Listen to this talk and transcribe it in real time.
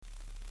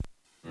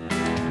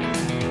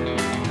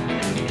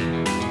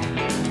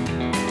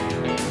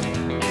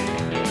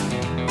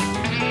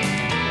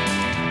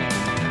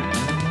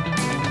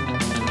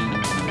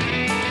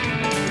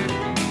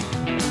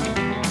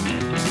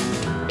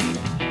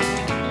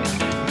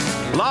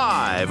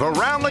Live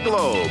around the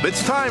globe,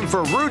 it's time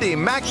for Rudy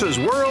Maxa's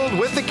World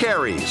with the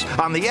Careys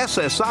on the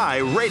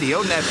SSI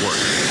Radio Network.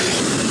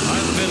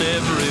 I've been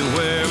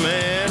everywhere,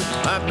 man.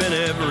 I've been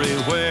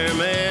everywhere,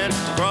 man.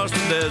 Across the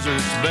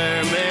deserts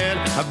bare, man.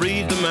 I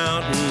breathe the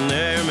mountain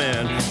air,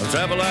 man. Of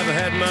travel I've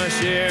had my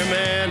share,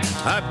 man.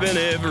 I've been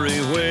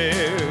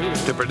everywhere.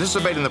 To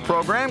participate in the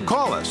program,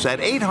 call us at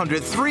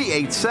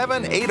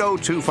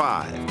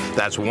 800-387-8025.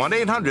 That's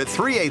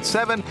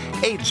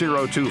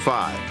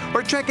 1-800-387-8025.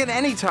 Or check in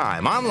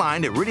anytime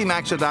online at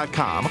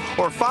rudymaxa.com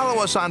or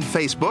follow us on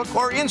Facebook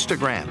or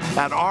Instagram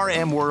at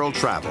RM World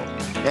Travel.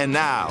 And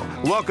now,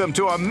 welcome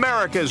to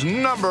America's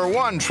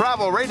 #1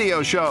 travel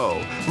radio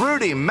show,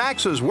 Rudy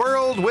Maxa's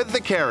World with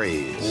the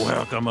Careys.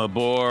 Welcome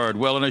aboard.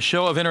 Well, in a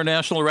show of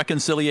international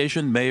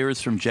reconciliation,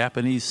 mayors from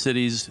Japanese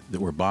cities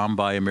that were bombed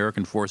by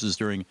American forces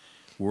during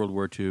World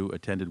War II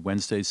attended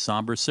Wednesday's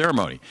somber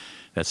ceremony.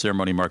 That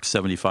ceremony marks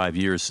 75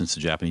 years since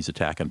the Japanese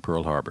attack on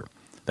Pearl Harbor.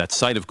 That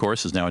site, of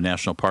course, is now a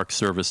National Park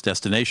Service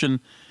destination,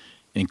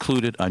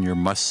 included on your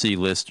must-see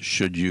list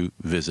should you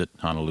visit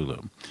Honolulu.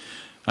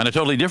 On a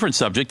totally different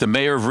subject, the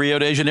mayor of Rio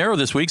de Janeiro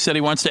this week said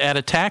he wants to add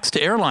a tax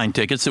to airline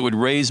tickets that would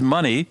raise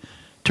money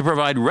to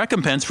provide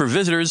recompense for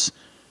visitors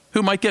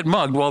who might get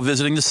mugged while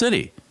visiting the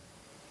city.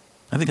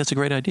 I think that's a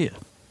great idea.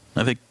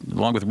 I think,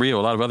 along with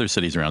Rio, a lot of other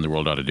cities around the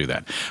world ought to do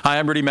that. Hi,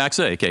 I'm Rudy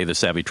Maxa, a.k.a. The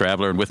Savvy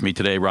Traveler, and with me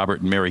today,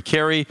 Robert and Mary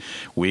Carey.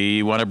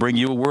 We want to bring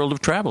you a world of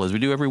travel, as we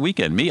do every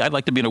weekend. I'd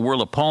like to be in a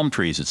world of palm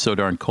trees. It's so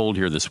darn cold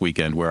here this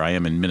weekend, where I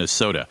am in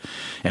Minnesota.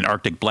 An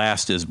Arctic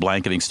blast is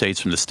blanketing states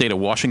from the state of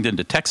Washington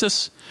to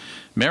Texas.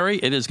 Mary,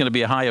 it is going to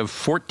be a high of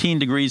 14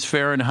 degrees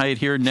Fahrenheit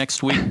here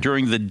next week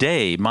during the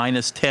day,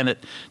 -10 at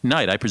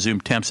night. I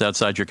presume temps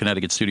outside your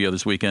Connecticut studio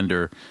this weekend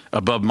are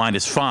above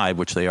 -5,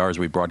 which they are as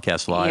we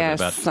broadcast live at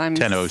about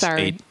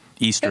 10:08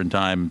 Eastern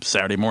Time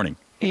Saturday morning.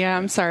 Yeah,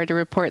 I'm sorry to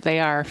report they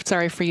are.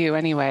 Sorry for you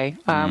anyway.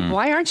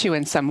 Why aren't you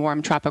in some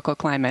warm tropical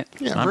climate?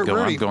 Yeah, I'm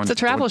going. It's a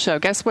travel show.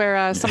 Guess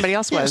where somebody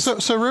else was?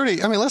 So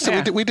Rudy, I mean,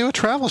 listen, we do a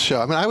travel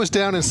show. I mean, I was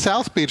down in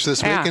South Beach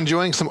this week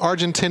enjoying some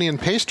Argentinian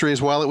pastries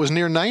while it was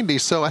near 90,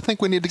 so I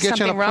think we need to get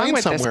you on a plane somewhere. Something wrong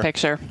with somewhere. this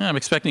picture. Yeah, I'm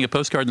expecting a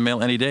postcard in the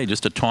mail any day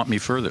just to taunt me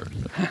further.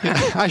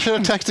 I should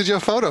have texted you a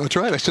photo. That's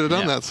right. I should have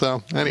done that.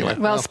 So anyway.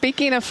 Well,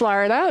 speaking of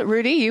Florida,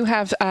 Rudy, you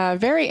have a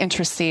very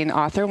interesting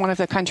author, one of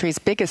the country's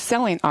biggest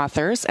selling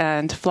authors,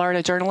 and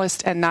Florida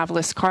journalist and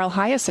novelist Carl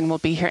Hiaasen will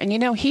be here. And, you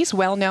know, he's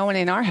well known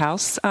in our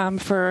house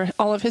for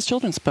all of his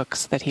children's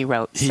books that he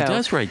wrote. He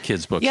does write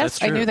kids' books. Yes, That's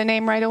true. I knew the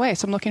name right away,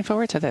 so I'm looking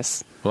forward to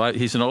this. Well,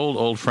 he's an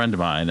old friend of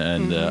mine,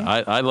 and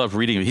I love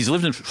reading him. He's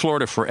lived in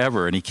Florida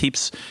forever, and he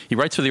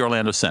writes for the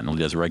Orlando Sentinel.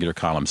 He does a regular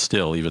column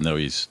still, even though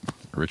he's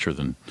richer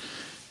than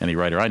any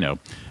writer I know.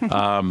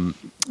 And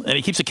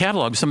he keeps a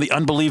catalog of some of the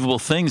unbelievable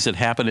things that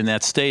happen in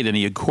that state, and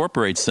he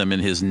incorporates them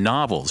in his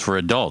novels for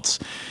adults.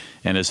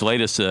 And his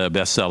latest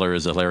bestseller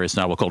is a hilarious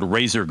novel called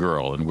Razor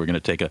Girl, and we're going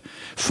to take a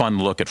fun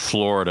look at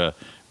Florida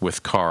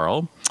with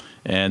Carl.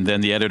 And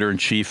then the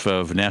editor-in-chief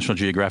of National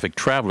Geographic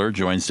Traveler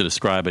joins to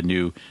describe a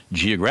new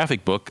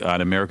geographic book on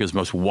America's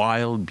most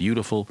wild,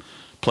 beautiful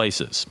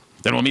places.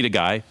 Then we'll meet a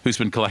guy who's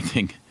been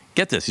collecting,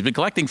 get this, he's been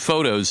collecting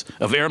photos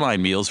of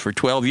airline meals for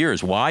 12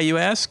 years. Why, you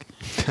ask?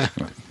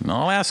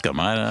 I'll ask him.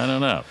 I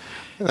don't know.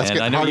 That's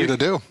getting harder to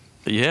do.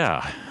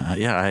 Yeah.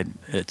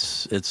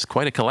 It's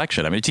quite a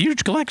collection. I mean, it's a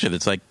huge collection.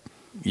 It's like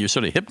you're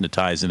sort of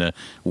hypnotized in a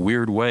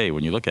weird way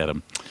when you look at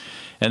them.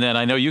 And then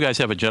I know you guys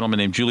have a gentleman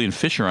named Julian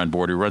Fisher on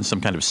board who runs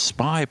some kind of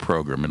spy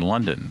program in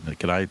London.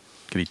 Can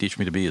he teach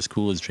me to be as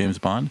cool as James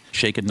Bond?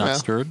 Shaken, not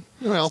stirred?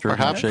 Well, Stirred,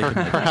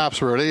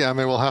 perhaps, Rudy. I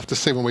mean, we'll have to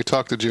see when we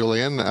talk to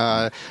Julian.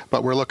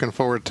 But we're looking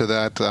forward to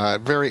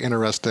that very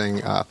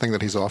interesting thing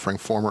that he's offering,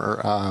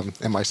 former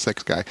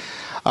MI6 guy.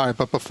 All right,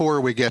 but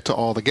before we get to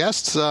all the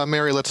guests,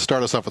 Mary, let's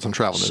start us off with some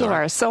travel news.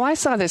 Sure. So I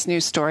saw this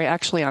news story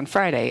actually on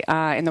Friday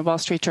in the Wall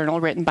Street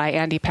Journal, written by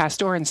Andy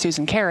Pastor and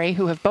Susan Carey,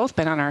 who have both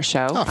been on our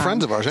show. Oh,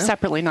 friends of ours, yeah.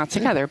 Separately, not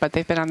together, but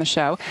they've been on the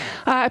show.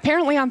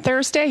 Apparently on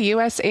Thursday,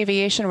 U.S.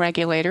 aviation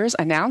regulators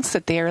announced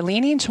that they are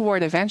leaning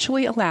toward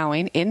eventually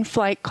allowing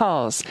in-flight calls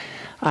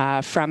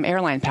from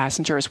airline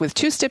passengers with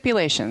two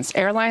stipulations.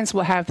 Airlines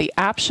will have the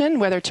option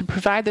whether to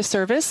provide the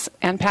service,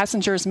 and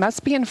passengers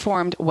must be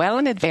informed well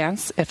in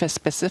advance if a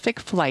specific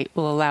flight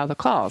will allow the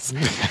calls.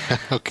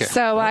 Okay.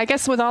 So I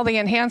guess with all the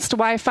enhanced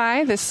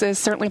Wi-Fi, this is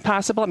certainly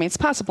possible. I mean, it's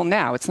possible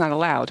now. It's not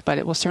allowed, but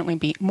it will certainly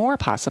be more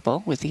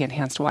possible with the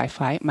enhanced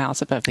Wi-Fi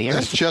miles above the earth.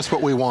 That's just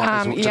what we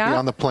want, is to be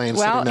on the plane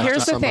sitting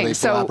next to somebody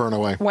blabbering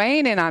away.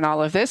 Weighing in on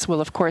all of this will,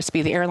 of course,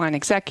 be the airline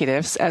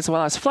executives as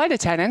well as flight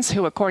attendants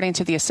who, according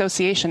to the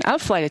Association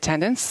of Flight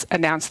Attendants,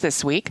 announced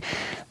this week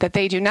that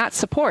they do not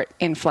support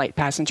in-flight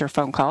passenger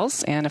phone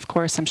calls. And, of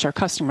course, I'm sure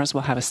customers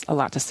will have a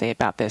lot to say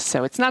about this.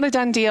 So it's not a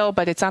done deal,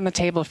 but it's on the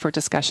table for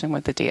discussion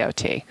with the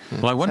DOT.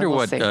 Well, I wonder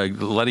what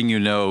letting you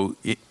know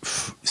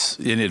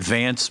in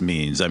advance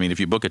means. I mean, if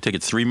you book a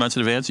ticket 3 months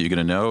in advance, are you going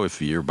to know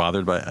if you're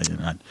bothered by it?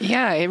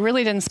 Yeah, it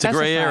really didn't specify. It's a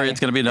gray area. It's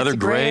going to be another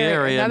gray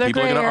area. And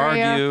people are going to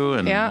argue.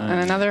 And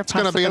another It's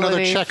going to be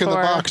another check in the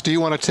box. Do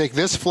you want to take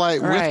this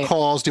flight with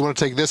calls? Do you want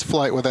to take this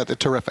flight with that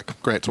to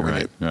Terrific. Great. That's what we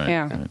need. Right.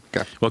 Yeah. Right.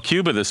 Okay. Well,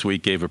 Cuba this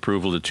week gave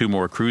approval to 2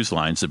 more cruise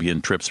lines to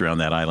begin trips around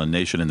that island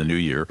nation in the new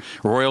year.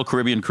 Royal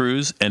Caribbean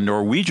Cruise and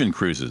Norwegian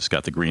Cruises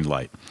got the green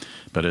light.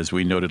 But as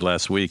we noted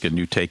last week, a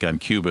new take on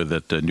Cuba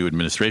that the new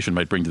administration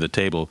might bring to the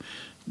table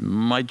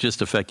might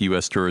just affect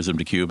U.S. tourism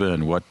to Cuba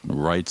and what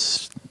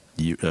rights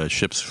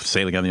ships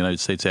sailing on the United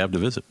States have to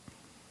visit.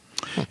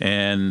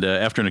 And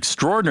after an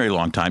extraordinary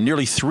long time,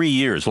 nearly 3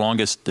 years,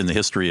 longest in the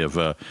history of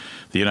the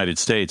United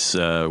States,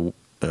 an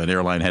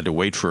airline had to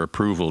wait for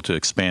approval to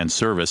expand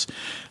service.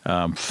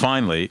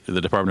 Finally,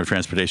 the Department of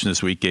Transportation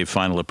this week gave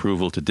final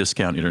approval to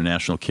discount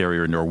international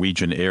carrier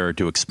Norwegian Air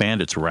to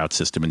expand its route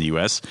system in the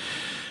U.S.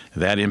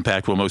 That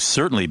impact will most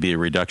certainly be a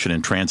reduction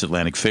in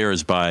transatlantic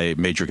fares by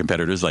major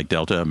competitors like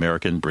Delta,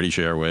 American, British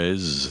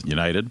Airways,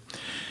 United.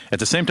 At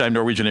the same time,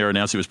 Norwegian Air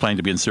announced it was planning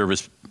to be in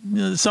service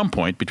at some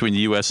point between the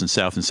U.S. and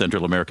South and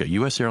Central America.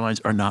 U.S.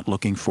 airlines are not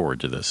looking forward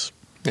to this.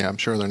 Yeah, I'm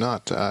sure they're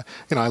not. I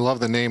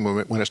love the name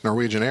when it's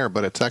Norwegian Air,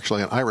 but it's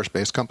actually an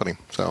Irish-based company.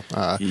 So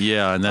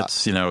yeah, and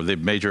that's the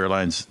major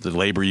airlines, the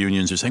labor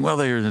unions are saying, well,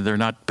 they're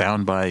not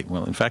bound by.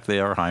 Well, in fact, they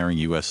are hiring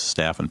U.S.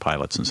 staff and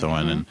pilots and so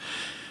on,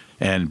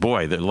 and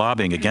boy, the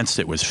lobbying against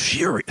it was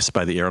furious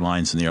by the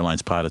airlines and the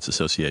Airlines Pilots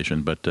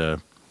Association. But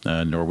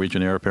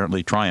Norwegian Air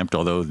apparently triumphed,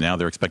 although now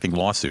they're expecting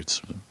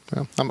lawsuits.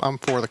 Yeah, I'm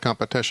for the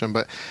competition,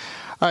 but.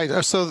 All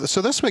right, so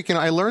this week,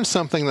 I learned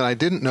something that I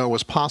didn't know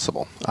was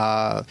possible.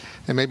 And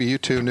maybe you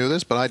two knew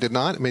this, but I did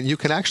not. I mean, you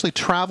can actually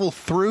travel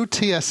through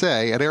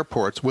TSA at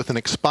airports with an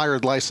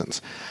expired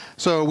license.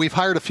 So we've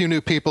hired a few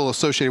new people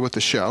associated with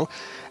the show,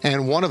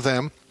 and one of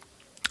them,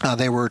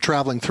 they were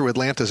traveling through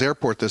Atlanta's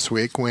airport this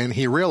week when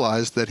he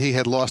realized that he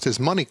had lost his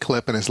money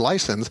clip and his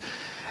license,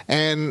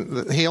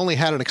 and he only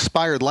had an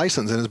expired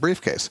license in his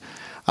briefcase.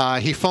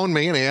 He phoned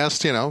me and he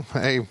asked,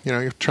 hey,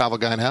 you're a travel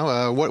guy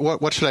now.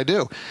 What should I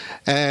do?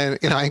 And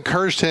I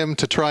encouraged him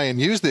to try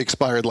and use the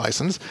expired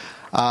license,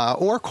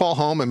 or call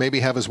home and maybe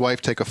have his wife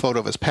take a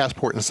photo of his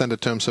passport and send it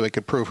to him so he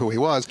could prove who he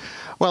was.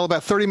 Well,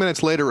 about 30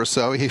 minutes later or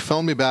so, he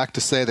phoned me back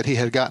to say that he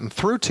had gotten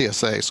through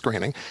TSA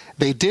screening.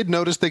 They did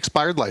notice the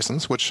expired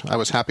license, which I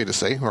was happy to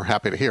see, or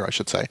happy to hear, I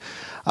should say.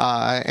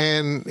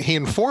 And he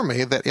informed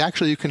me that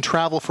actually you can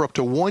travel for up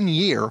to 1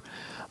 year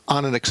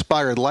on an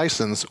expired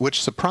license,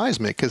 which surprised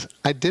me because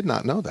I did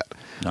not know that.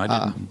 I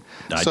did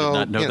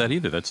not know that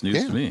either. That's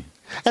news to me.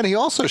 And he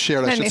also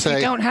shared, I should say...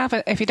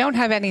 if you don't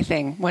have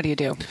anything, what do you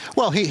do?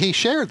 Well, he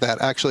shared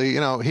that, actually.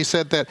 He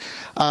said that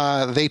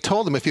they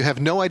told him if you have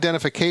no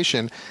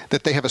identification,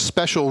 that they have a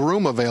special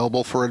room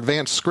available for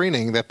advanced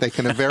screening that they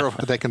can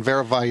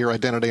verify your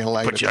identity and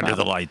allow you to travel. Put you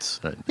under the lights.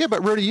 Right. Yeah,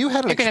 but Rudy, you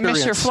had an experience... You're going to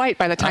miss your flight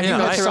by the time you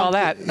go through all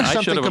that.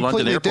 I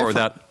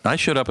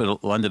showed up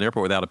at London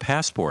Airport without a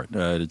passport.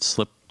 It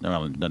slipped.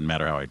 Well, it doesn't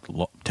matter how I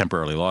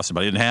temporarily lost it,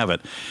 but I didn't have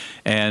it.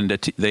 And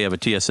they have a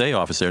TSA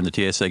office there, and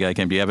the TSA guy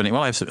came, do you have any?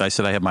 Well, I said,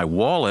 I have my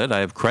wallet, I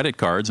have credit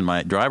cards, and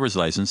my driver's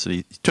license. And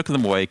he took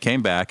them away,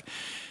 came back,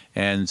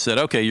 and said,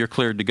 okay, you're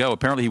cleared to go.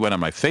 Apparently, he went on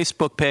my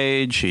Facebook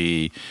page.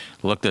 He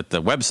looked at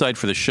the website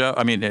for the show.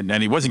 I mean,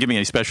 and he wasn't giving me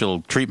any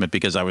special treatment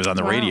because I was on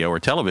the radio or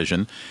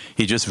television.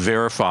 He just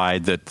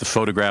verified that the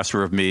photographs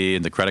were of me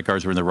and the credit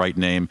cards were in the right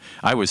name.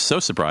 I was so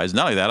surprised.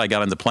 Not only that, I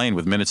got on the plane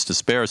with minutes to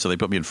spare, so they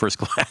put me in first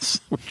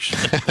class.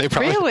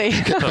 Really?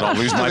 I'll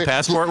lose my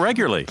passport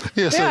regularly.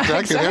 Yes,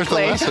 exactly. There's the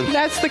lesson.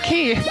 That's the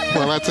key.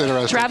 Well, that's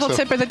interesting. Travel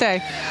tip of the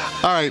day.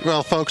 All right,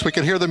 well, folks, we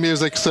can hear the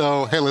music.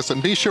 So, hey,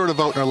 listen, be sure to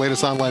vote in our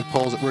latest online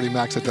polls at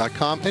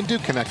RudyMaxa.com, and do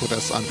connect with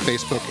us on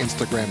Facebook,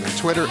 Instagram, and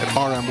Twitter at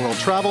RM World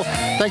Travel.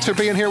 Thanks for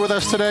being here with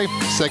us today.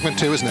 Segment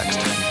 2 is next.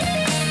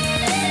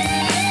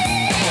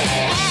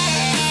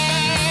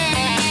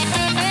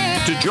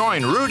 To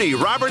join Rudy,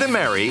 Robert, and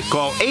Mary,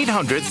 call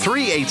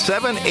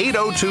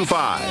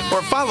 800-387-8025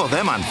 or follow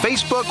them on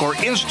Facebook or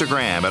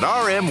Instagram at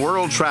RM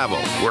World Travel.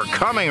 We're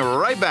coming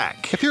right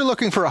back. If you're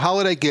looking for a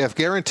holiday gift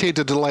guaranteed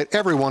to delight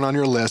everyone on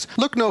your list,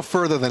 look no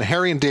further than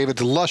Harry &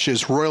 David's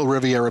luscious Royal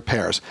Riviera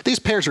pears. These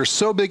pears are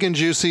so big and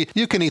juicy,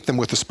 you can eat them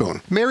with a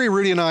spoon. Mary,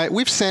 Rudy, and I,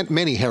 we've sent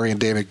many Harry &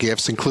 David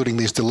gifts, including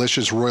these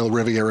delicious Royal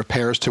Riviera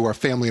pears, to our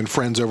family and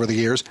friends over the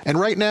years. And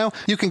right now,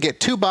 you can get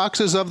 2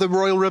 boxes of the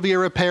Royal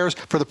Riviera pears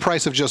for the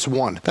price of just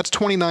 1. That's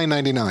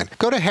 $29.99.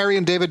 Go to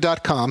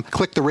harryanddavid.com,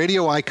 click the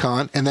radio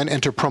icon, and then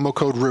enter promo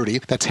code Rudy.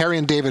 That's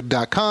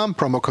harryanddavid.com,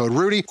 promo code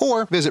Rudy,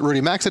 or visit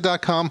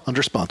rudymaxa.com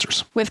under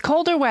sponsors. With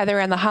colder weather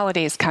and the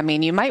holidays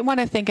coming, you might want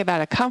to think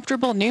about a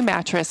comfortable new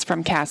mattress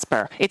from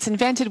Casper. It's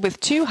invented with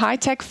 2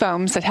 high-tech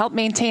foams that help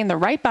maintain the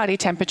right body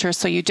temperature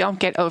so you don't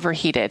get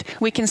overheated.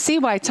 We can see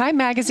why Time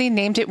Magazine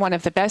named it one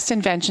of the best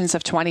inventions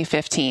of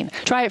 2015.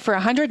 Try it for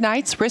 100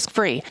 nights,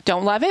 risk-free.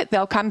 Don't love it?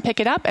 They'll come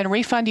pick it up and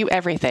refund you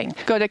everything.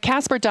 Go to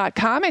Casper.com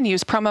Casper.com and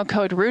use promo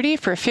code Rudy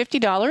for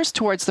 $50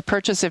 towards the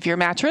purchase of your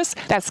mattress.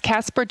 That's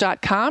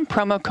Casper.com,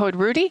 promo code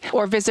Rudy,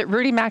 or visit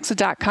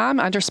RudyMaxa.com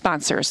under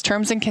sponsors.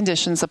 Terms and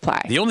conditions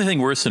apply. The only thing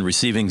worse than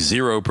receiving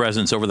zero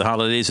presents over the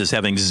holidays is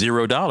having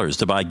 $0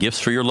 to buy gifts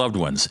for your loved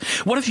ones.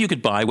 What if you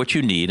could buy what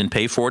you need and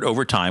pay for it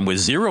over time with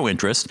zero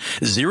interest,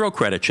 zero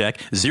credit check,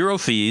 zero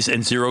fees,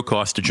 and zero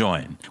cost to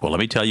join? Well, let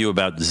me tell you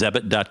about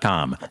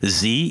Zebit.com,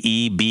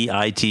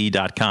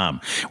 Zebit.com,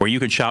 where you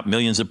can shop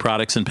millions of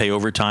products and pay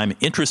over time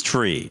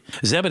interest-free.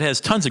 Zebit has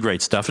tons of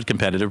great stuff at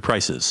competitive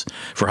prices.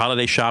 For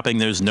holiday shopping,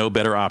 there's no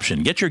better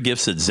option. Get your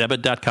gifts at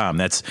Zebit.com.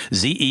 That's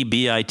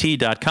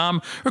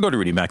Zebit.com, or go to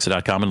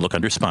RudyMaxa.com and look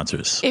under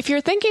sponsors. If you're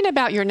thinking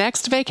about your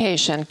next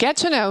vacation, get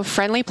to know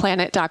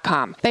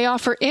FriendlyPlanet.com. They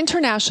offer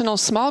international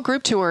small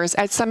group tours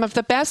at some of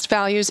the best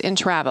values in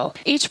travel.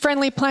 Each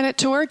Friendly Planet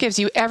tour gives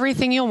you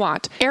everything you'll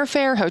want: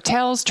 airfare,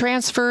 hotels,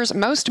 transfers,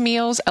 most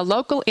meals, a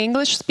local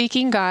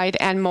English-speaking guide,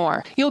 and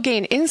more. You'll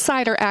gain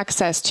insider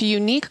access to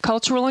unique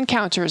cultural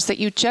encounters that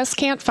you just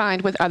can't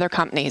find with other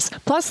companies.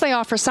 Plus, they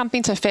offer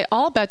something to fit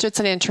all budgets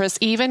and interests,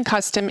 even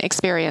custom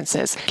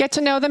experiences. Get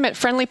to know them at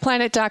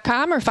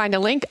FriendlyPlanet.com or find a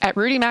link at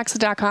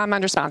RudyMaxa.com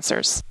under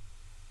sponsors.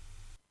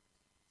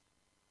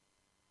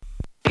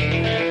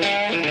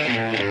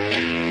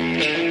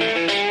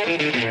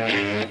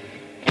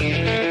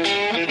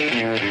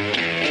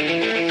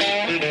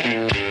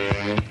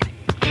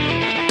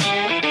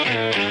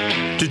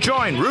 To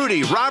join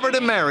Rudy, Robert,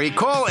 and Mary,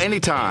 call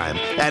anytime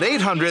at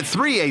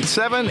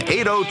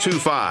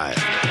 800-387-8025.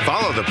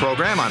 Follow the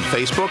program on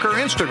Facebook or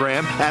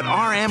Instagram at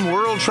RM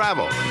World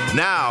Travel.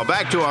 Now,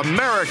 back to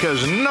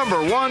America's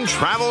 #1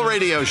 travel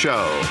radio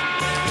show.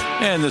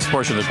 And this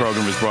portion of the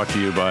program is brought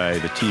to you by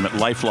the team at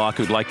LifeLock,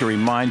 who'd like to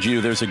remind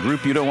you there's a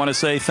group you don't want to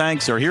say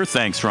thanks or hear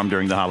thanks from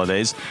during the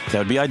holidays. That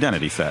would be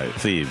identity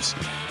thieves.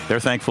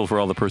 They're thankful for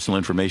all the personal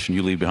information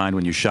you leave behind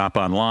when you shop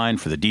online,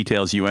 for the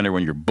details you enter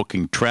when you're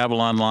booking travel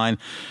online.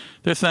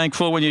 They're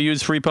thankful when you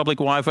use free public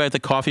Wi-Fi at the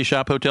coffee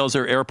shop, hotels,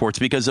 or airports.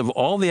 Because of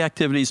all the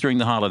activities during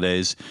the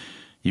holidays,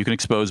 you can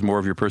expose more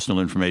of your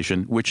personal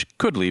information, which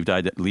could lead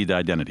to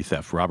identity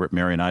theft. Robert,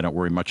 Mary, and I don't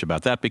worry much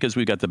about that because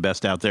we've got the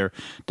best out there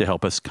to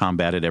help us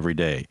combat it every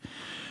day.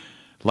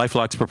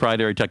 LifeLock's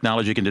proprietary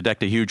technology can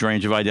detect a huge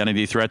range of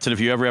identity threats, and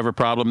if you ever have a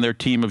problem, their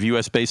team of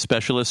U.S.-based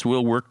specialists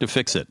will work to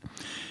fix it.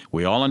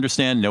 We all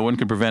understand no one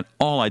can prevent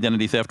all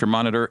identity theft or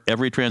monitor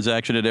every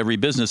transaction at every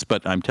business,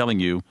 but I'm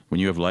telling you,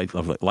 when you have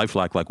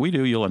LifeLock like we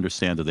do, you'll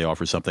understand that they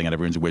offer something on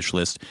everyone's wish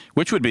list,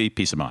 which would be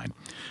peace of mind.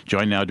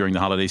 Join now during the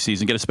holiday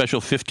season. Get a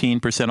special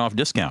 15% off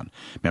discount.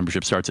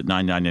 Membership starts at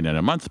 $9.99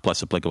 a month,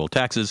 plus applicable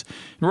taxes.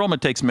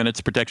 Enrollment takes minutes.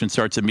 Protection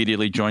starts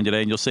immediately. Join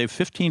today, and you'll save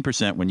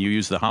 15% when you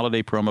use the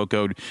holiday promo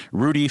code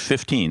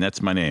RUDY15.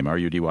 That's my name,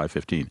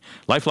 RUDY15.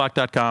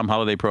 LifeLock.com,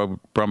 holiday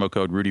promo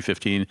code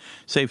RUDY15.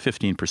 Save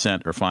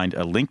 15% or find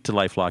a link to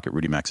LifeLock at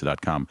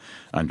RudyMaxa.com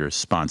under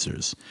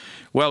sponsors.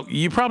 Well,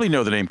 you probably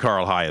know the name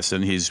Carl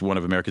Hiaasen. He's one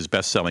of America's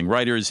best-selling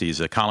writers.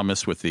 He's a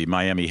columnist with the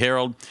Miami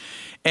Herald.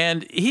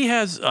 And he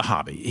has a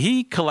hobby.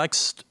 He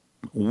collects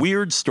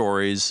weird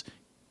stories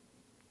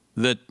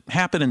that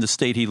happen in the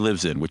state he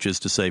lives in, which is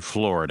to say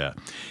Florida.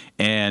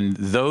 And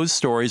those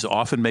stories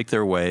often make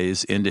their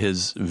ways into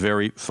his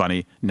very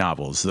funny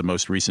novels. The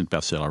most recent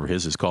bestseller of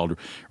his is called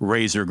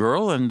Razor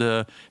Girl, and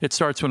it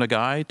starts when a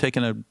guy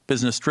taking a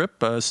business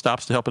trip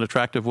stops to help an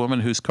attractive woman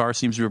whose car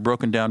seems to be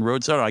broken down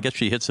roads. I guess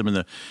she hits him in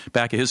the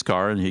back of his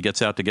car, and he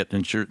gets out to get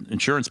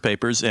insurance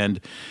papers, and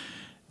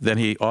then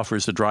he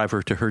offers to drive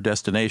her to her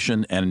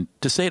destination. And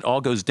to say it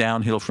all goes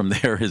downhill from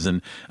there is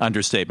an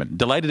understatement.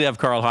 Delighted to have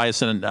Carl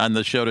Hiaasen on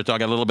the show to talk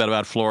a little bit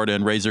about Florida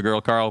and Razor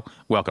Girl. Carl,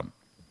 welcome.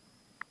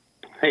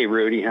 Hey,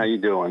 Rudy. How you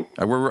doing?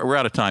 We're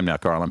out of time now,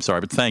 Carl. I'm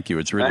sorry, but thank you.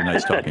 It's really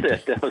nice talking to you.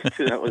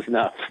 That was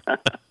enough.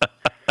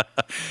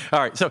 All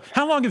right. So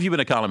how long have you been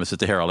a columnist at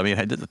the Herald? I mean,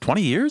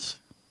 20 years?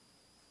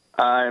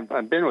 I've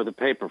been with the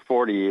paper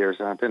 40 years.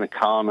 I've been a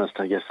columnist,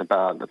 I guess,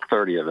 about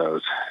 30 of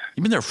those.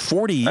 You've been there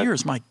 40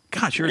 years? My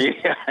gosh.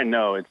 Yeah, I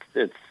know.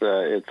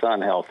 It's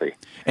unhealthy.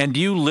 And do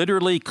you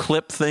literally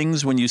clip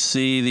things when you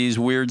see these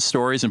weird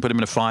stories and put them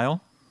in a file?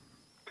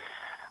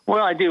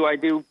 Well, I do. I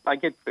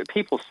get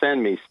people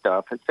send me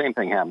stuff. The same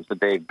thing happens to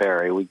Dave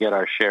Barry. We get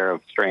our share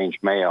of strange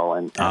mail,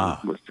 and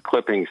with the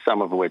clippings,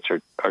 some of which are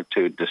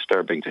too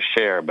disturbing to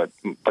share. But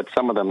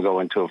some of them go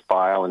into a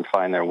file and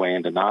find their way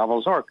into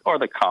novels or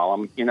the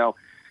column. You know,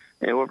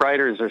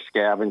 writers are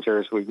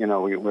scavengers. We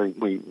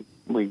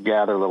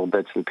gather little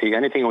bits and pieces.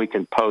 Anything we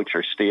can poach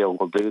or steal,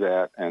 we'll do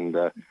that. And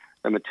the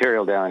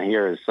material down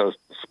here is so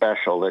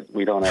special that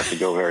we don't have to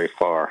go very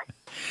far.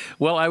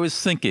 Well, I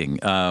was thinking,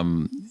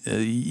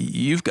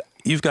 you've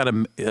got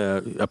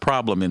a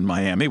problem in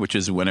Miami, which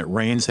is when it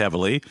rains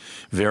heavily,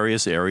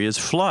 various areas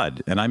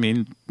flood. And I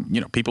mean,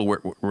 people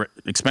were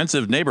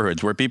expensive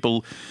neighborhoods where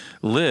people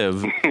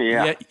live.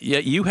 Yeah.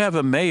 Yet you have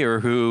a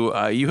mayor who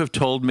you have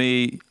told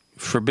me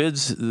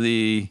forbids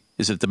the.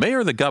 Is it the mayor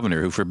or the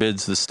governor who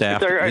forbids the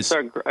staff? It's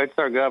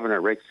our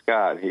governor, Rick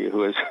Scott,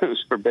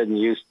 who's forbidden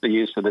the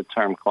use of the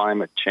term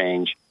climate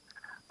change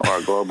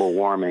or global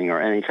warming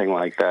or anything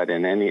like that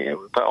in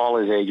all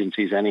his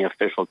agencies, any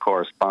official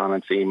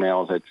correspondence,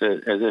 emails. It's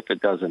as if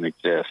it doesn't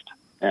exist.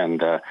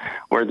 And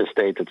we're the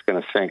state that's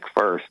going to sink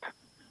first.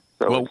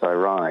 So it's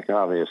ironic,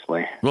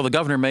 obviously. Well, the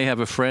governor may have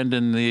a friend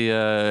in the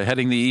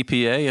heading the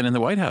EPA and in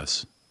the White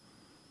House.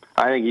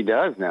 I think he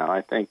does now.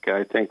 I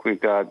think we've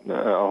got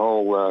a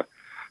whole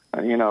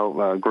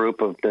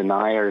group of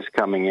deniers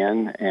coming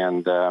in,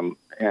 and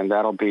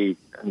that'll be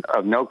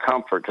of no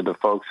comfort to the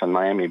folks in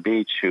Miami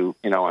Beach who,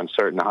 on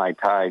certain high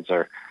tides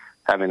are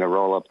having to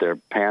roll up their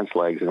pants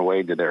legs and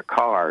wade to their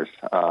cars.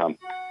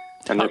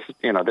 And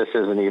this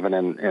isn't even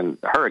in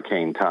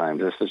hurricane time.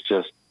 This is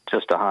just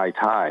a high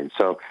tide.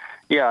 So,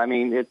 yeah, I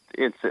mean,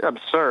 it's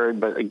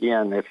absurd. But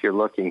again, if you're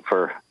looking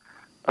for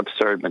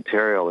absurd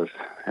material,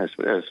 as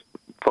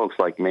folks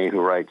like me who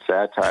write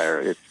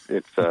satire,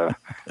 it's a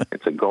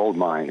gold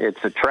mine.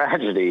 It's a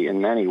tragedy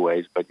in many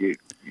ways, but you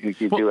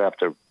do have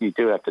to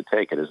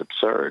take it as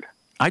absurd.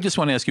 I just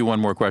want to ask you one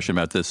more question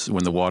about this.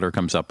 When the water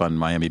comes up on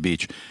Miami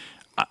Beach,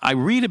 I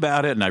read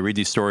about it, and I read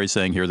these stories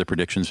saying here are the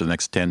predictions for the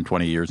next 10,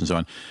 20 years and so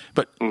on.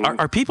 But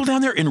are people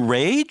down there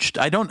enraged?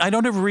 I don't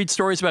ever read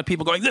stories about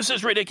people going, this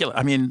is ridiculous.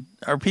 I mean,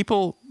 are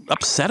people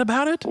upset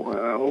about it?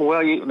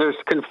 Well, there's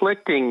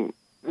conflicting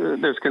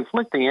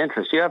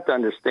interests. You have to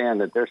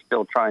understand that they're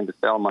still trying to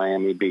sell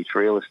Miami Beach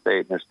real estate,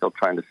 and they're still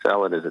trying to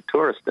sell it as a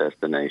tourist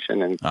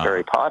destination, and a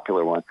very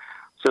popular one.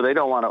 So they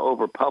don't want to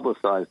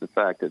over-publicize the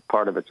fact that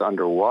part of it's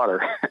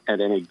underwater at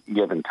any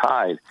given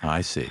tide. I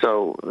see.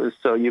 So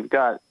you've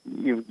got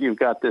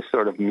this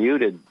sort of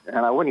muted,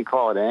 and I wouldn't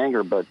call it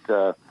anger, but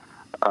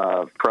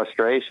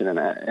frustration and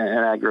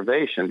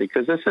aggravation,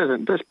 because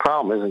this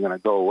problem isn't going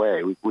to go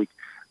away.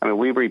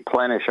 We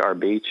replenish our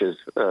beaches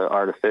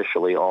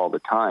artificially all the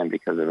time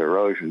because of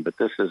erosion, but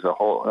this is a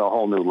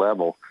whole new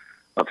level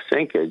of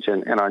sinkage,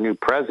 and our new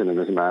president,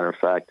 as a matter of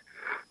fact,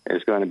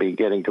 is going to be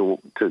getting to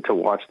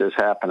watch this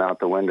happen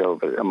out the window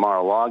of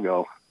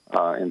Mar-a-Lago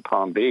in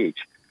Palm Beach,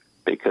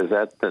 because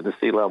the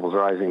sea level's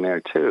rising there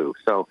too.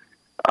 So,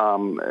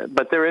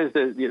 but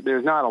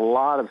there's not a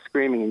lot of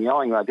screaming and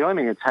yelling about it. The only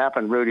thing that's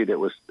happened, Rudy, that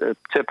was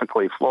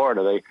typically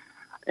Florida,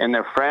 in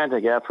their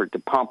frantic effort to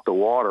pump the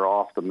water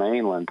off the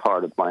mainland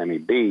part of Miami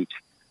Beach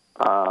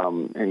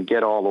and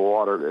get all the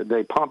water,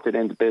 they pumped it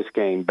into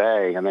Biscayne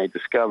Bay, and they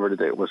discovered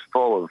that it was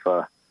full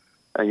of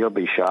you'll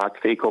be shocked,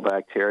 fecal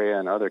bacteria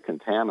and other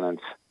contaminants.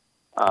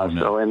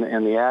 So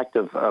in the act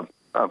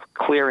of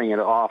clearing it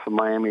off of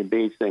Miami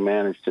Beach, they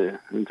managed to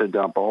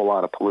dump a whole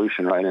lot of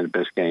pollution right into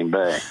Biscayne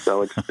Bay.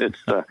 So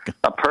it's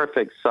a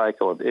perfect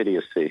cycle of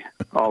idiocy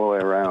all the way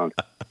around.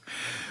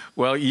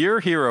 Well, your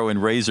hero in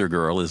Razor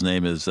Girl, his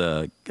name is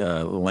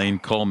Lane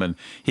Coleman.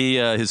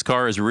 His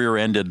car is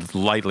rear-ended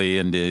lightly,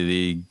 and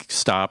he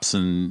stops,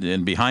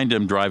 and behind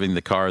him, driving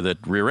the car that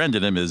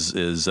rear-ended him,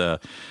 is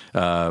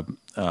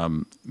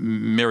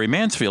Mary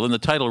Mansfield. And the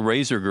title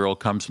Razor Girl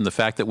comes from the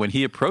fact that when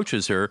he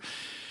approaches her,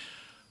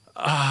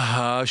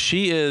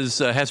 she has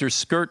her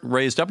skirt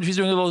raised up, and she's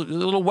doing a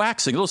little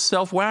waxing, a little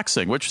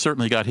self-waxing, which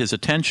certainly got his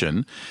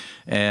attention.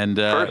 And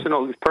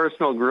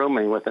personal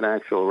grooming with an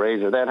actual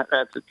razor.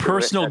 That's a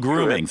personal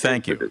grooming.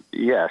 Thank you.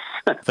 Yes.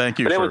 Thank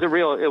you. But it was a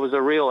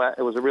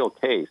real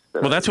case.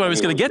 Well, that's what I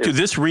was going to get to.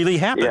 This really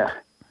happened.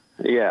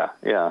 Yeah,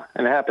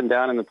 and it happened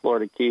down in the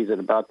Florida Keys at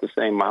about the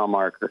same mile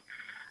marker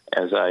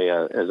as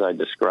I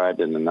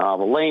described in the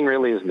novel. Lane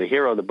really isn't the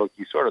hero of the book.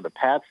 He's sort of the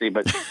patsy,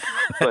 but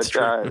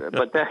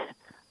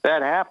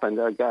that happened.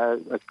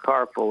 A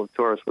car full of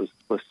tourists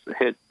was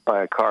hit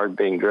by a car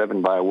being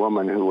driven by a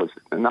woman who was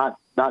not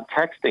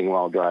texting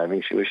while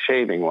driving. She was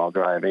shaving while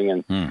driving,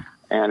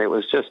 and it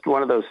was just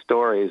one of those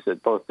stories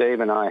that both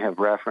Dave and I have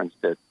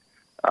referenced it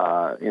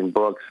in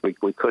books.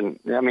 We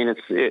couldn't. I mean,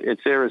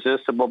 it's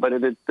irresistible, but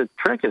the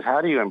trick is,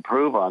 how do you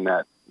improve on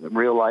that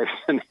real life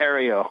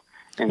scenario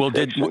in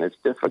fiction? It's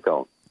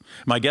difficult.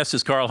 My guest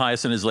is Carl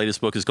Hiaasen. His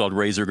latest book is called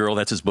Razor Girl.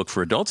 That's his book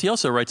for adults. He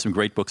also writes some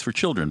great books for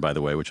children, by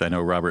the way, which I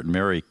know Robert and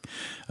Mary,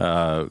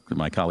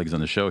 my colleagues on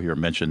the show here,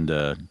 mentioned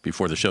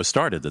before the show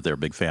started that they're a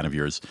big fan of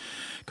yours,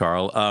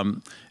 Carl.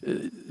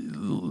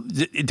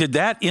 Did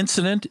that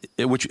incident,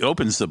 which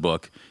opens the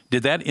book,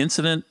 did that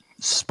incident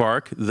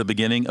spark the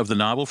beginning of the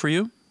novel for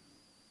you?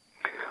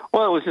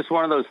 Well, it was just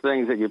one of those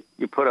things that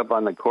you put up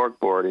on the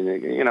corkboard,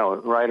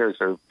 and writers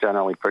are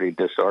generally pretty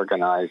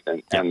disorganized,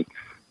 and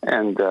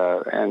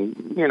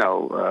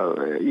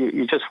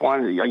you just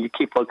you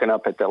keep looking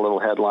up at that little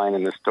headline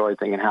in the story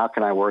thinking, how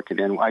can I work it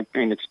in? I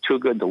mean, it's too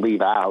good to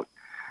leave out.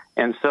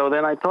 And so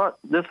then I thought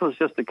this was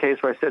just a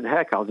case where I said,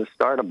 heck, I'll just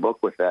start a book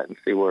with that and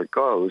see where it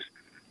goes,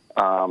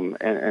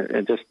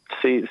 and just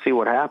see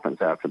what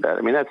happens after that.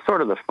 I mean, that's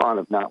sort of the fun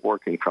of not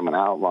working from an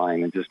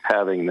outline and just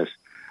having this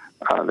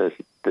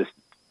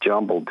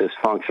jumbled,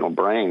 dysfunctional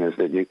brain, is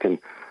that you're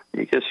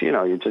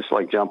just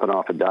like jumping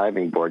off a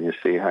diving board and you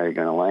see how you're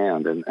going to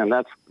land. And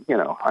that's,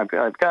 I've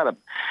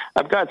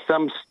got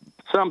some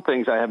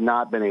things I have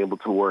not been able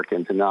to work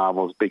into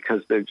novels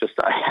because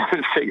I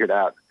haven't figured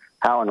out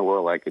how in the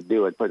world I could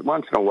do it. But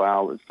once in a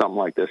while, something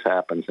like this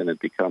happens and it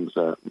becomes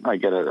I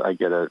get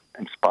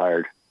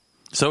inspired.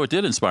 So it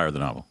did inspire the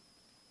novel.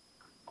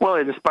 Well,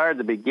 it inspired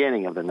the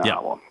beginning of the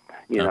novel. Yeah.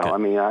 You know, I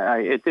mean,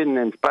 it didn't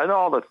inspire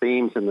all the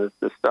themes and the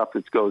stuff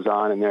that goes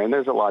on in there, and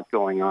there's a lot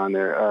going on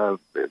there.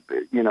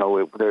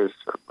 There's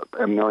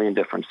a million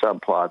different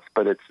subplots,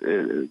 but it's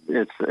a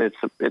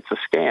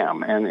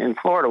scam. And in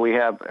Florida, we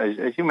have,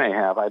 as you may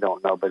have, I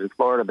don't know, but in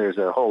Florida, there's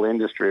a whole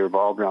industry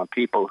revolved around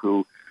people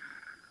who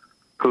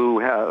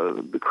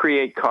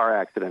create car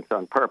accidents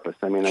on purpose.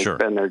 I mean, they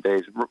spend their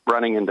days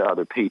running into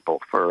other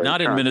people for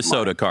not in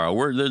Minnesota, money. Carl.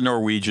 We're the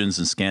Norwegians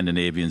and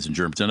Scandinavians and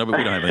Germans, no, but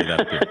we don't have any of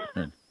that up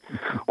here.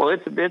 Well,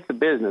 it's a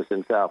business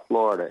in South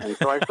Florida, and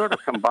so I sort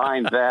of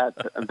combined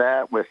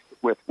that with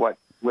what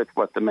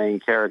the main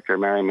character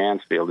Mary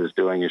Mansfield is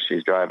doing as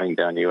she's driving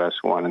down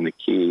US 1 in the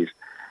Keys,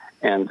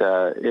 and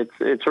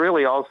it's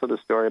really also the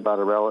story about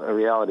a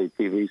reality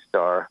TV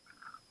star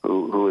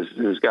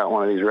who's got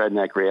one of these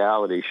redneck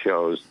reality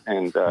shows,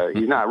 and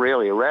he's not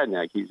really a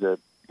redneck. He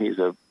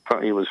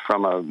was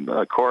from a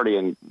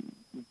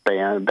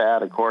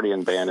bad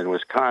accordion band in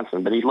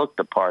Wisconsin, but he looked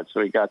the part,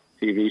 so he got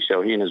the TV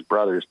show. He and his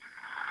brothers.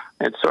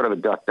 It's sort of a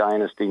Duck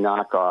Dynasty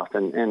knockoff,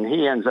 and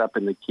he ends up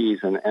in the Keys,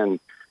 and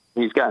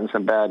he's gotten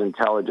some bad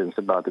intelligence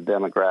about the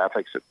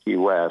demographics of Key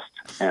West,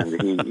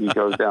 and he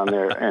goes down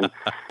there and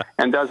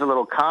does a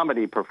little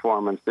comedy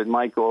performance that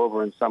might go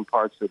over in some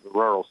parts of the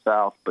rural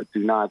South, but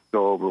do not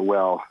go over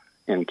well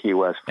in Key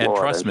West,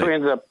 Florida. And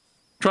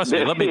trust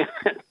me,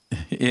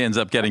 he ends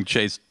up getting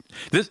chased.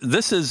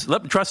 This is,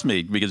 trust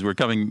me, because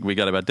we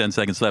got about 10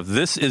 seconds left.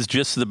 This is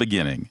just the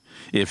beginning.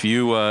 If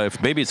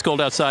Baby It's Cold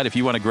Outside, if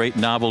you want a great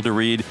novel to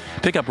read,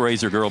 pick up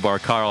Razor Girl by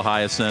Carl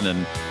Hiaasen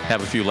and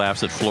have a few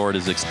laughs at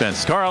Florida's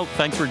expense. Carl,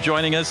 thanks for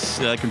joining us.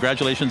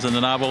 Congratulations on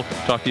the novel.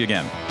 Talk to you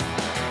again.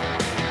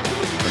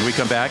 When we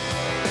come back,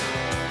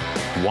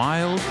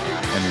 Wild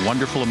and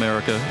Wonderful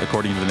America,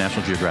 according to the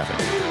National Geographic.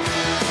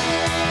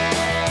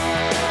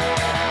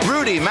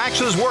 Rudy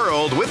Maxa's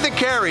World with the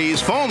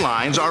Careys. Phone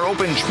lines are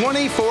open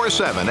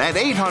 24/7 at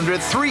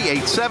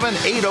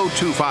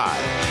 800-387-8025.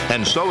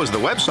 And so is the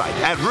website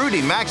at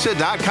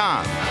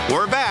rudymaxa.com.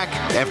 We're back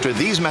after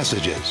these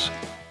messages.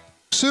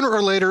 Sooner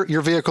or later,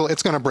 your vehicle,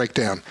 it's going to break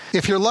down.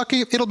 If you're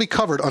lucky, it'll be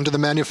covered under the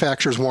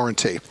manufacturer's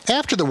warranty.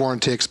 After the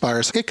warranty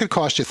expires, it could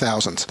cost you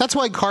thousands. That's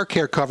why car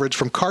care coverage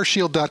from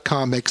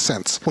CarShield.com makes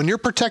sense. When you're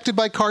protected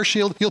by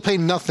CarShield, you'll pay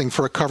nothing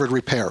for a covered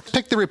repair.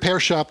 Pick the repair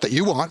shop that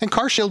you want, and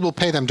CarShield will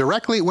pay them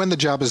directly when the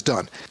job is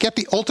done. Get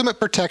the ultimate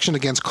protection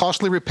against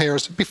costly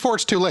repairs before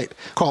it's too late.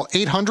 Call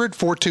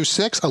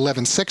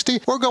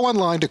 800-426-1160 or go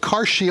online to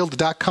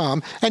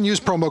CarShield.com and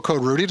use promo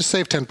code Rudy to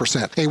save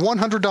 10%. A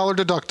 $100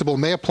 deductible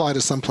may apply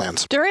to some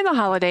plans. During the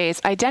holidays,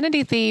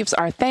 identity thieves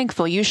are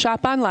thankful you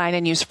shop online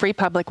and use free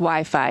public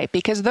Wi-Fi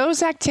because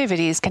those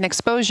activities can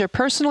expose your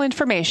personal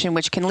information,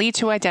 which can lead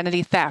to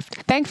identity theft.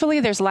 Thankfully,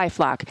 there's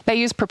LifeLock. They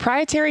use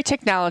proprietary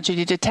technology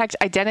to detect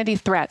identity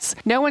threats.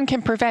 No one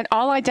can prevent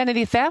all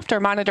identity theft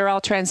or monitor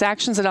all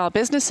transactions at all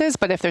businesses,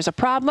 but if there's a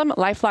problem,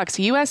 LifeLock's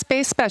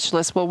U.S.-based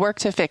specialists will work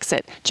to fix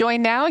it.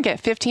 Join now and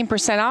get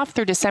 15% off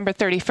through December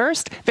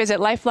 31st. Visit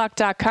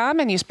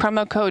LifeLock.com and use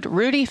promo code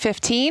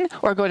Rudy15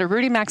 or go to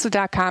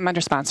RudyMaxa.com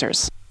under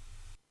sponsors.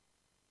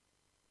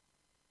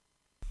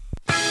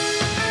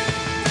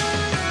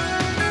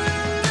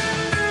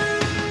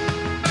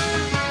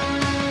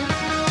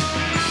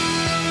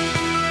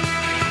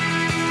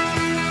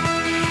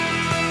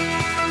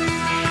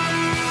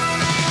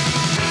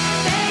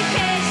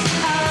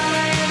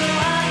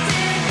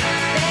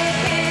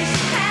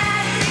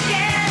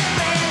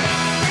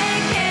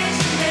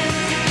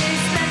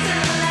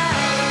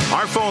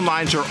 Our phone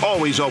lines are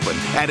always open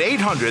at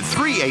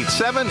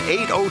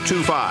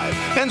 800-387-8025.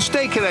 And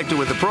stay connected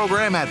with the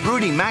program at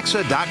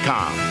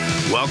rudymaxa.com.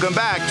 Welcome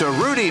back to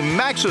Rudy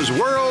Maxa's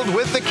World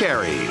with the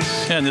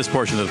Careys. And this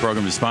portion of the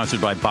program is sponsored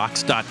by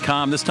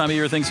Box.com. This time of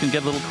year, things can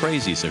get a little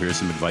crazy, so here's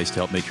some advice to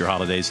help make your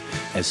holidays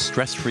as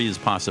stress-free as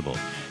possible.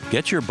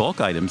 Get your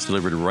bulk items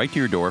delivered right to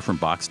your door from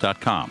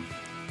Box.com.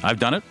 I've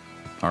done it.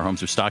 Our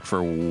homes are stocked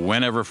for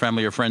whenever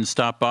family or friends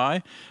stop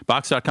by.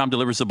 Box.com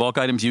delivers the bulk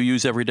items you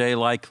use every day,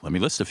 like, let me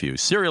list a few: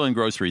 cereal and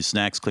groceries,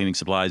 snacks, cleaning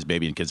supplies,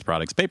 baby and kids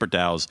products, paper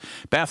towels,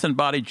 bath and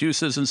body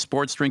juices and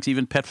sports drinks,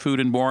 even pet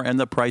food and more, and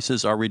the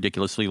prices are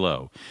ridiculously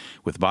low.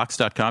 With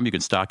Box.com, you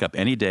can stock up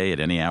any day at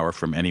any hour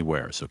from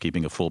anywhere, so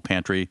keeping a full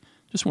pantry,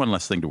 just one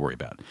less thing to worry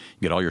about.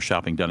 You get all your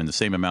shopping done in the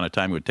same amount of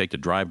time it would take to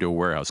drive to a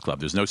warehouse club.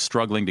 There's no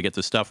struggling to get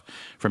the stuff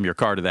from your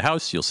car to the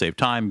house. You'll save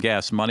time,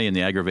 gas, money, and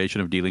the aggravation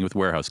of dealing with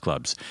warehouse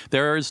clubs.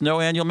 There is no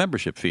annual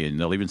membership fee, and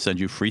they'll even send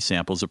you free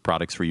samples of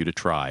products for you to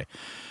try.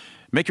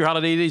 Make your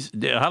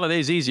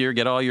holidays easier.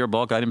 Get all your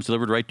bulk items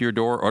delivered right to your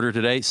door. Order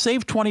today.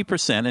 Save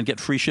 20% and get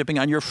free shipping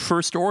on your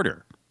first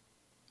order.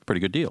 Pretty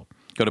good deal.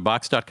 Go to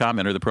Boxed.com,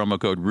 enter the promo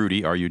code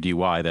Rudy,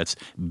 R-U-D-Y. That's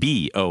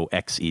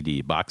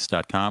B-O-X-E-D,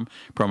 Boxed.com.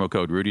 Promo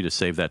code Rudy to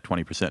save that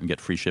 20% and get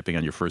free shipping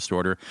on your first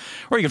order.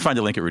 Or you can find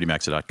the link at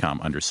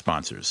RudyMaxa.com under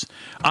sponsors.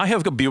 I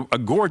have a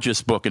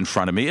gorgeous book in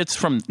front of me. It's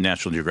from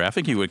National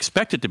Geographic. You would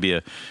expect it to be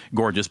a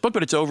gorgeous book,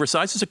 but it's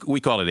oversized. We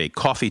call it a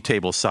coffee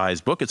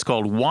table-sized book. It's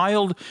called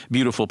Wild,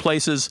 Beautiful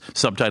Places,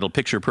 subtitled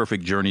Picture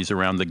Perfect Journeys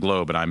Around the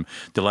Globe. And I'm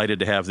delighted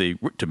to have the,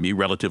 to me,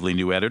 relatively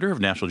new editor of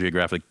National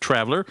Geographic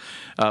Traveler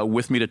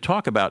with me to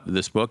talk about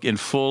this book. In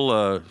full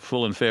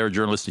and fair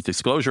journalistic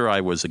disclosure, I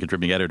was a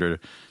contributing editor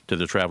to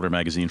the Traveler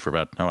magazine for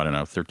about,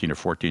 13 or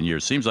 14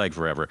 years. Seems like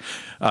forever.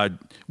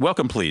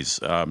 Welcome, please,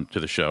 to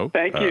the show.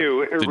 Thank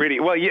you, Rudy.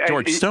 Well,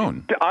 George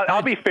Stone.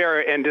 I'll be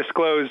fair and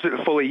disclose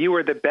fully, you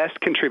were the best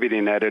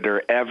contributing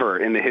editor ever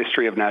in the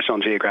history of National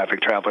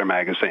Geographic Traveler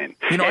magazine.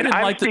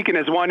 I'm speaking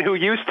as one who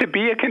used to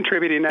be a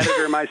contributing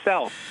editor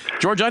myself.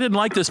 George, I didn't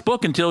like this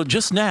book until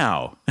just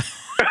now.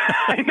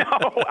 I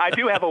know. I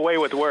do have a way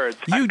with words.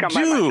 You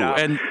do, job,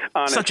 and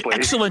honestly. Such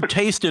excellent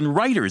taste in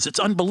writers. It's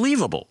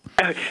unbelievable.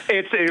 We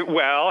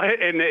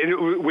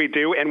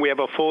do, and we have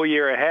a full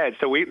year ahead,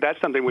 so that's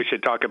something we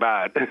should talk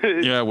about.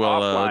 Yeah,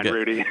 well, offline,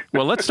 Rudy.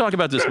 Well, let's talk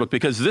about this book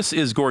because this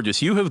is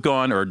gorgeous. You have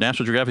gone, or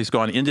National Geographic's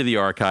gone into the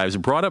archives,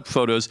 brought up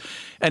photos,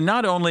 and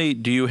not only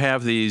do you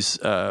have these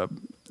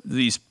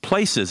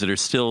places that are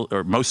still,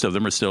 or most of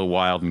them are still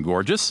wild and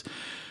gorgeous,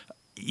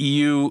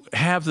 you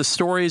have the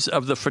stories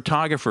of the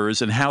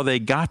photographers and how they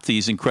got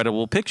these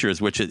incredible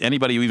pictures, which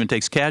anybody who even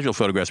takes casual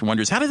photographs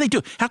wonders, how did they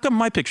do? How come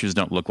my pictures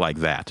don't look like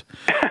that?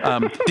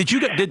 Did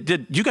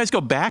you guys go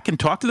back and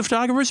talk to the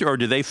photographers, or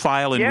did they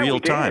file in real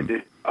time?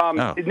 Did.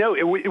 No,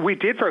 we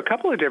did for a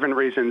couple of different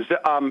reasons.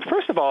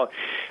 First of all,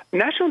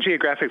 National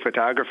Geographic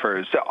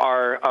photographers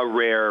are a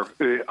rare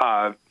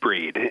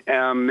breed.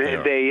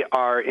 They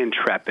are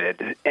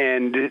intrepid,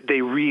 and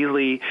they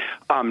really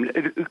come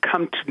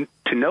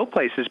to know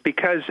places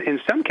because in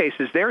some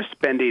cases they're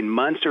spending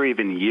months or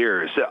even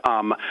years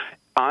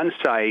on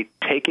site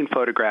taking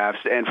photographs,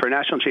 and for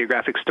National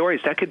Geographic stories,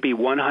 that could be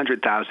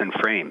 100,000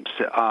 frames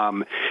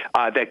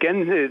that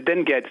can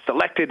then get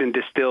selected and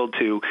distilled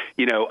to,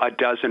 a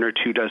dozen or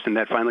 2 dozen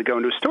that finally go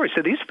into a story.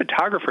 So these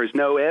photographers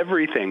know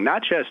everything,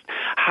 not just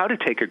how to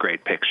take a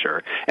great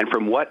picture and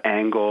from what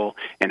angle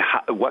and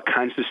what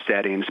kinds of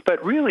settings,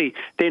 but really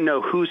they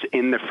know who's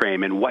in the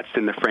frame and what's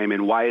in the frame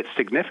and why it's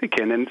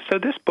significant. And so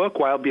this book,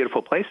 Wild,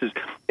 Beautiful Places,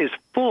 is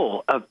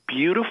full of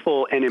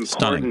beautiful and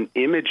important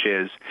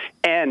images,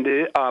 and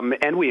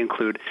we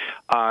include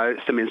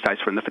some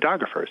insights from the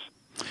photographers.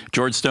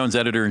 George Stone's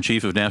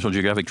editor-in-chief of National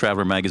Geographic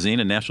Traveler magazine,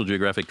 and National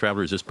Geographic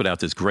Traveler has just put out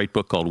this great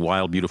book called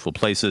Wild, Beautiful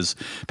Places,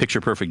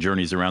 Picture-Perfect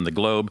Journeys Around the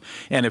Globe.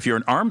 And if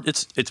you're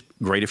it's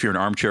great if you're an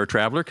armchair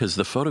traveler because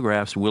the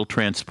photographs will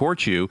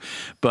transport you.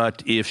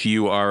 But if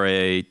you are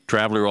a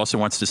traveler who also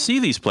wants to see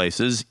these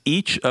places,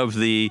 each of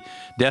the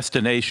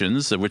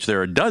destinations, of which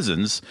there are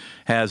dozens,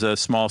 has a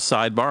small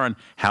sidebar on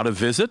how to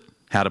visit,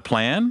 how to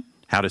plan,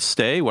 how to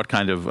stay, what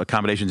kind of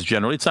accommodations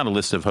generally. It's not a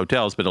list of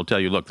hotels, but it'll tell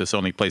you, look, this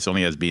place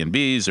only has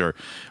B&Bs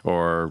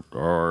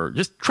or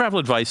just travel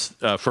advice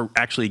for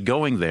actually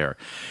going there.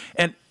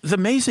 And the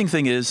amazing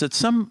thing is that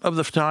some of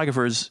the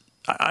photographers,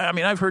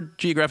 I've heard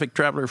Geographic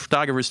Traveler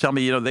photographers tell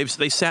me,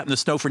 they sat in the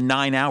snow for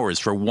 9 hours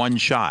for one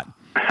shot.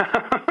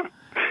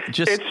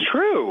 It's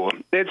true.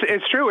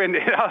 It's true, and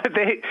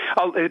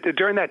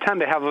during that time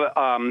they have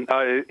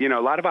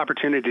a lot of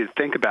opportunity to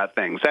think about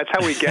things. That's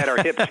how we get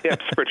our hip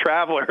tips for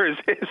travelers.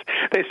 Is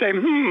they say,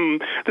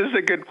 this is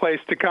a good place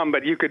to come,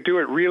 but you could do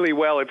it really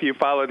well if you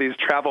follow these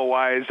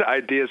travel-wise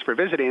ideas for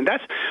visiting. And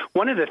that's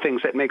one of the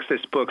things that makes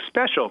this book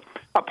special,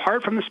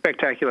 apart from the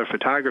spectacular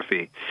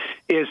photography,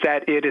 is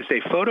that it is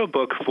a photo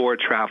book for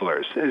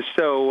travelers. And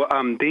so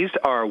these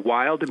are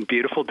wild and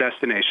beautiful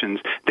destinations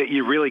that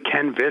you really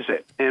can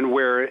visit, and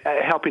we're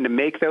helping to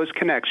make those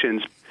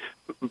connections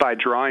by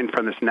drawing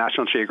from this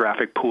National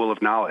Geographic pool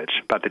of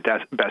knowledge about the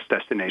best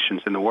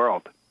destinations in the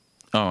world.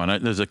 Oh,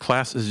 and there's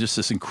just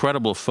this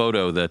incredible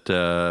photo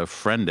that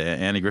friend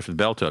Annie Griffith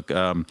Bell took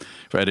at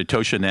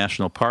Etosha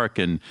National Park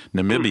in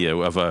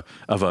Namibia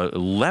of a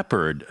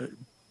leopard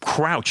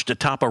crouched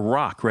atop a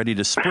rock, ready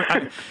to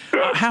spring.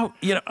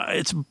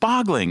 It's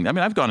boggling.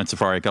 I've gone on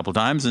safari a couple of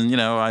times, and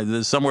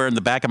there's somewhere in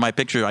the back of my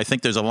picture, I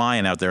think there's a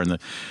lion out there.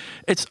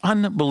 It's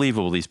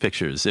unbelievable, these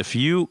pictures. If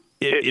you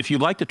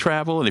like to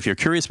travel and if you're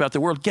curious about the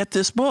world, get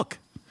this book.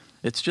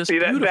 It's just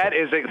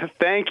beautiful.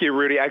 Thank you,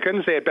 Rudy. I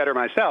couldn't say it better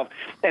myself.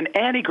 And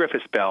Annie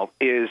Griffith Bell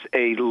is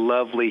a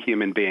lovely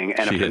human being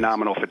and a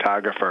phenomenal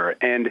photographer.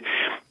 And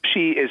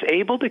she is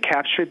able to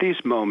capture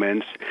these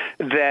moments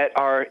that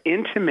are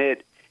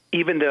intimate,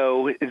 even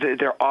though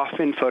they're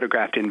often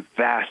photographed in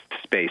vast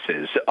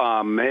spaces.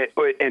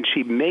 And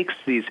she makes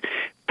these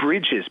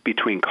bridges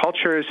between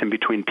cultures and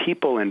between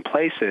people and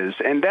places.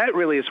 And that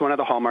really is one of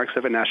the hallmarks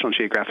of a National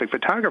Geographic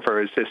photographer,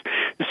 is this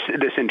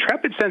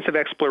intrepid sense of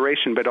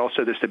exploration, but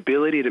also this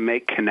ability to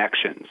make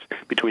connections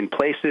between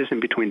places and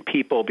between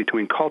people,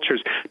 between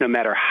cultures, no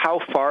matter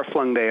how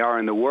far-flung they are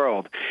in the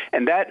world.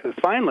 And that,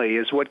 finally,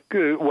 is what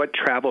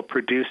travel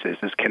produces,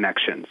 is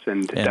connections.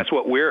 And that's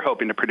what we're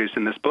hoping to produce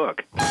in this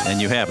book.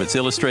 And you have. It's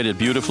illustrated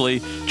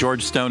beautifully.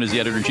 George Stone is the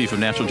editor-in-chief of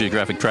National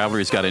Geographic Traveler.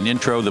 He's got an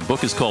intro. The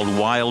book is called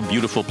Wild,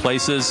 Beautiful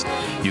Places.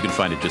 You can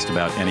find it just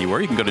about anywhere.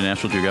 You can go to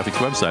National Geographic's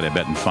website, I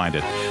bet, and find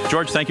it.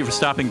 George, thank you for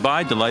stopping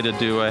by. Delighted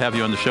to have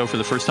you on the show for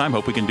the first time.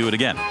 Hope we can do it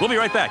again. We'll be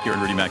right back here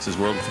in Rudy Maxa's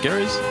World with the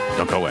Careys.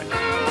 Don't go away.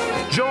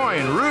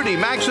 Join Rudy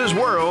Maxa's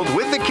World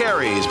with the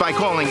Careys by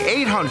calling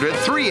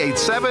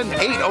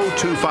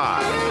 800-387-8025.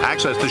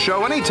 Access the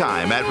show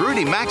anytime at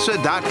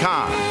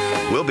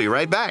rudymaxa.com. We'll be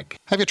right back.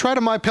 Have you tried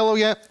a MyPillow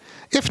yet?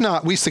 If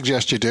not, we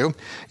suggest you do.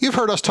 You've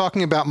heard us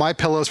talking about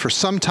MyPillows for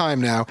some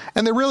time now,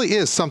 and there really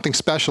is something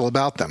special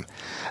about them.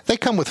 They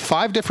come with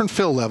 5 different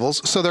fill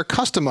levels, so they're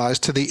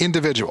customized to the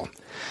individual.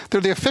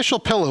 They're the official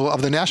pillow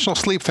of the National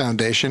Sleep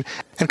Foundation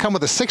and come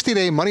with a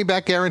 60-day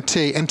money-back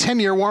guarantee and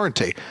 10-year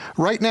warranty.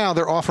 Right now,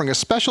 they're offering a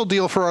special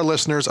deal for our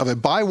listeners of a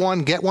buy one,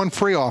 get one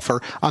free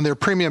offer on their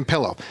premium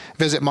pillow.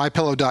 Visit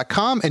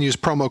MyPillow.com and use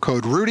promo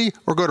code Rudy,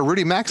 or go to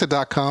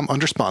RudyMaxa.com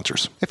under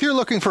sponsors. If you're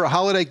looking for a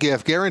holiday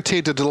gift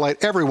guaranteed to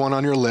delight everyone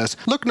on your list,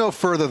 look no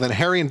further than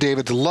Harry &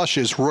 David's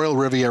luscious Royal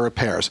Riviera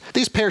pears.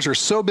 These pears are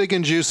so big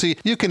and juicy,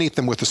 you can eat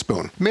them with a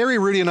spoon. Mary,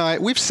 Rudy, and I,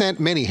 we've sent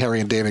many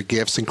Harry & David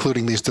gifts,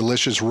 including these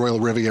delicious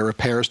Royal Riviera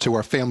pears, to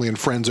our family and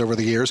friends over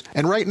the years.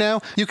 And right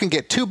now, you can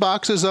get 2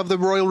 boxes of the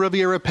Royal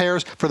Riviera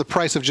pears for the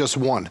price of just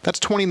 1. That's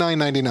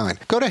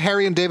 $29.99. Go to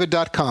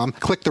harryanddavid.com,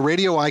 click the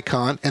radio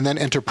icon, and then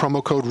enter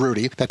promo code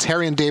Rudy. That's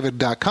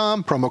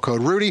harryanddavid.com, promo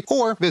code Rudy,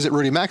 or visit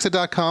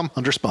rudymaxa.com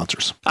under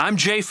sponsors. I'm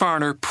Jay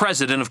Farner,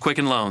 president of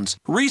Quicken Loans.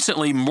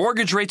 Recently,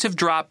 mortgage rates have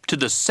dropped to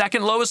the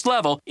second lowest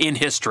level in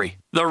history.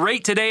 The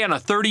rate today on a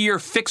 30-year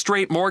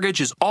fixed-rate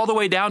mortgage is all the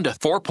way down to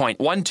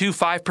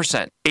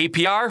 4.125%.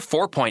 APR,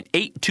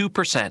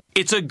 4.82%.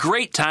 It's a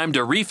great time to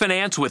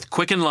refinance with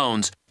Quicken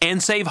Loans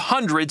and save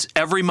hundreds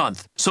every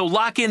month. So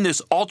lock in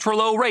this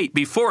ultra-low rate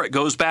before it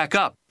goes back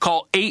up.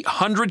 Call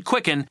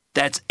 800-QUICKEN.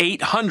 That's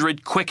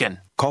 800-QUICKEN.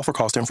 Call for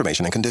cost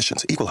information and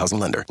conditions. Equal housing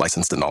lender.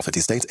 Licensed in all 50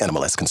 states.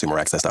 NMLS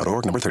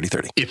ConsumerAccess.org, number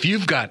 3030. If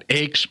you've got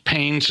aches,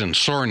 pains, and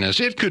soreness,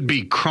 it could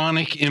be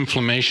chronic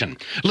inflammation.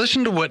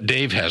 Listen to what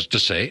Dave has to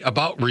say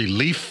about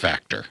Relief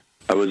Factor.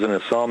 I was in a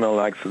sawmill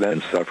accident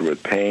and suffered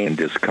with pain and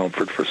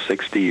discomfort for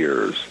 60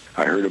 years.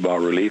 I heard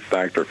about Relief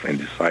Factor and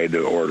decided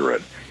to order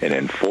it. And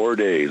in 4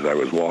 days, I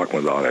was walking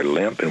without a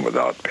limp and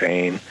without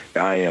pain.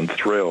 I am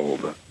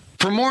thrilled.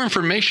 For more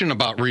information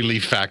about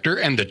Relief Factor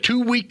and the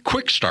 2-week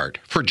quick start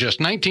for just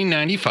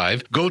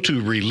 $19.95, go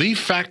to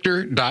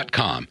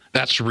ReliefFactor.com.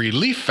 That's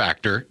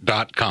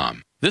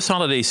ReliefFactor.com. This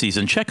holiday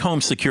season, check home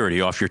security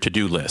off your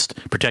to-do list.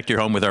 Protect your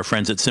home with our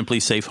friends at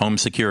Simply Safe Home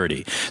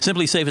Security.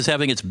 Simply Safe is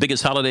having its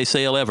biggest holiday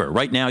sale ever.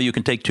 Right now, you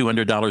can take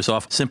 $200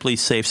 off Simply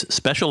Safe's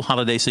special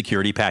holiday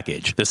security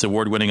package. This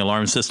award-winning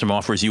alarm system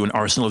offers you an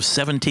arsenal of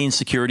 17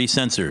 security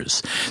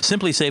sensors.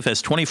 Simply Safe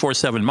has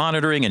 24/7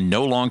 monitoring and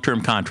no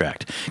long-term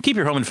contract. Keep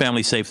your home and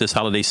family safe this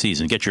holiday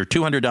season. Get your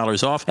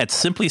 $200 off at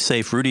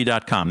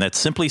SimplySafeRudy.com. That's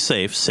Simply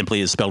Safe. Simply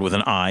is spelled with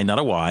an I, not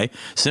a Y.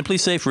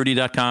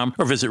 SimplySafeRudy.com,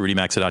 or visit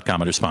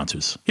RudyMaxa.com under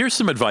sponsors. Here's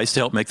some advice to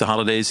help make the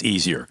holidays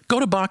easier. Go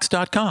to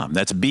Boxed.com.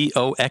 That's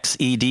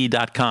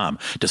BOXED.com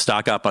to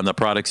stock up on the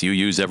products you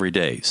use every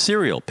day.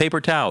 Cereal,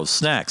 paper towels,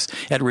 snacks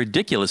at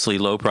ridiculously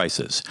low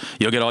prices.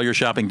 You'll get all your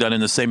shopping done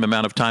in the same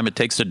amount of time it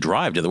takes to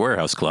drive to the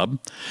warehouse club.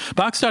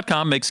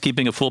 Boxed.com makes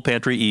keeping a full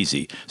pantry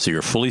easy, so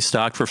you're fully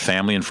stocked for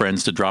family and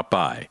friends to drop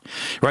by.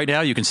 Right now,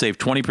 you can save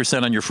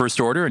 20% on your first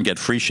order and get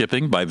free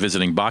shipping by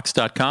visiting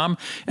Boxed.com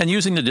and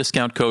using the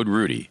discount code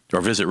Rudy. Or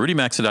visit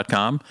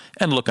RudyMaxa.com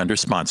and look under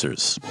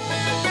sponsors.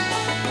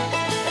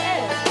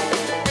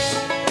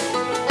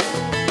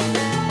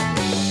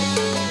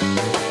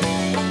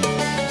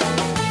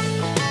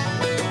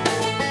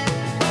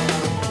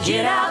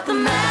 Get out the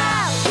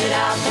map,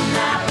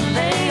 and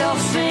lay your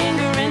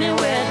finger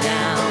anywhere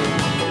down.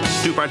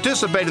 To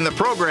participate in the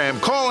program,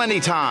 call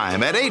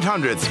anytime at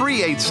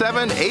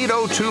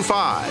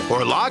 800-387-8025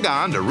 or log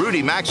on to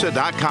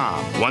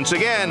RudyMaxa.com. Once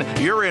again,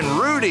 you're in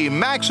Rudy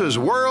Maxa's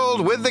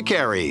World with the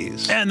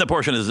Careys. And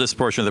this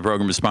portion of the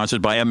program is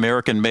sponsored by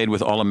American-made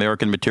with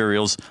all-American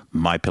materials,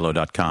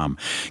 MyPillow.com.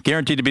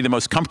 Guaranteed to be the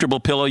most comfortable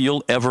pillow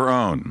you'll ever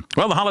own.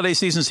 Well, the holiday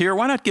season's here.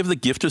 Why not give the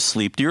gift of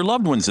sleep to your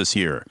loved ones this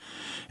year?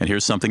 And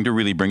here's something to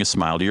really bring a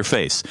smile to your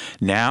face.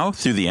 Now,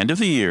 through the end of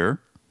the year,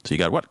 so you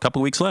got, a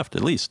couple weeks left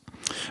at least.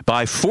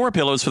 Buy 4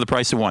 pillows for the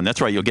price of 1. That's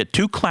right, you'll get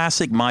 2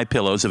 classic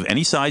MyPillows of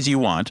any size you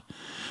want,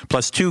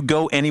 plus 2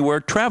 Go Anywhere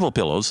travel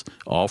pillows,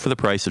 all for the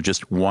price of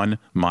just 1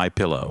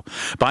 MyPillow.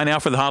 Buy now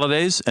for the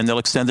holidays, and they'll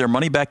extend their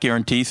money-back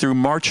guarantee through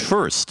March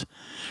 1st.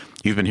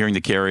 You've been hearing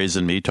the Careys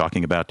and me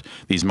talking about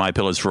these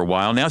MyPillows for a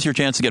while. Now's your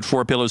chance to get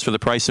 4 pillows for the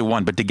price of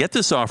 1. But to get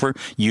this offer,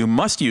 you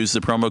must use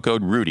the promo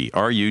code Rudy,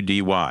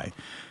 R-U-D-Y.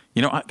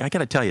 You know, I got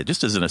to tell you,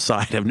 just as an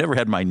aside, I've never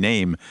had my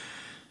name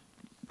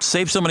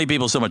save so many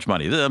people so much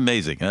money. This is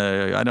amazing.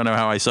 I don't know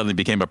how I suddenly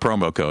became a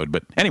promo code.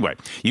 But anyway,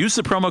 use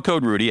the promo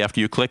code Rudy after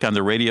you click on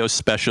the radio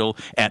special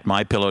at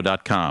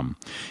MyPillow.com.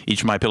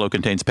 Each MyPillow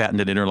contains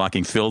patented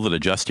interlocking fill that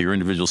adjusts to your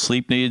individual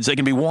sleep needs. They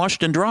can be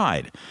washed and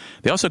dried.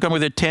 They also come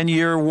with a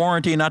 10-year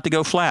warranty not to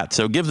go flat.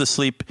 So give give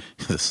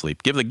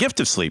the gift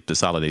of sleep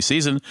this holiday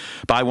season.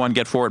 Buy one,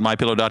 get four at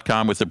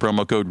MyPillow.com with the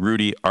promo code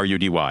Rudy,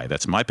 R-U-D-Y.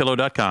 That's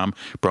MyPillow.com,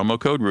 promo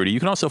code Rudy. You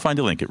can also find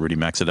a link at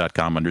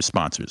RudyMaxa.com under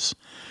sponsors.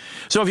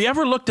 So have you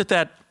ever looked at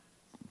that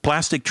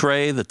plastic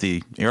tray that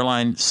the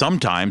airline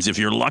sometimes, if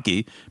you're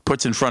lucky,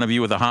 puts in front of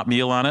you with a hot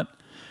meal on it?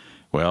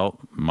 Well,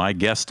 my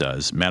guest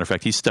does. Matter of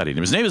fact, he studied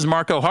him. His name is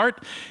Marco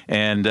Hart,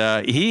 and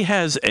he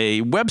has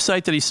a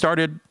website that he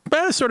started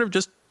sort of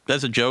just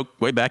as a joke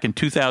way back in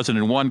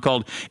 2001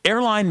 called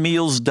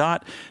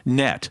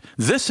airlinemeals.net.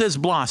 This has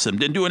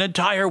blossomed into an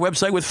entire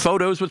website with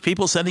photos, with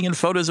people sending in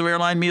photos of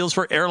airline meals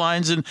for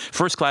airlines in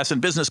first class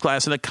and business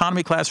class and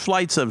economy class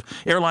flights of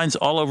airlines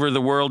all over the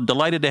world.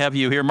 Delighted to have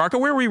you here. Marco,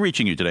 where are we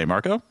reaching you today,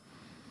 Marco?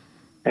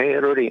 Hey,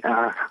 Rudy.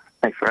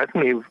 Thanks for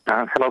having me.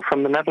 Hello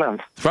from the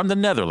Netherlands. From the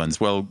Netherlands.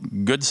 Well,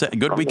 good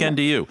weekend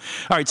to you.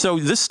 All right. So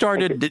this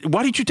started.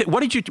 Why did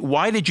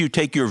you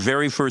take your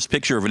very first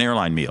picture of an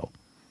airline meal?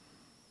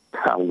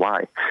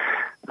 Why?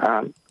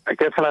 I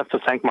guess I'll have to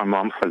thank my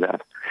mom for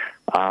that.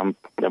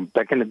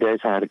 Back in the days,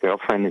 I had a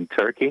girlfriend in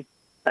Turkey,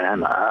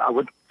 and I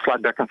would fly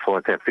back and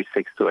forth every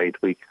 6 to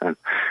 8 weeks, and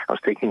I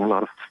was taking a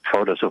lot of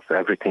photos of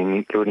everything,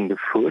 including the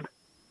food.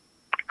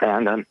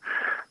 And then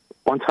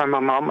one time my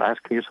mom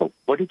asked me, "So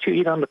what did you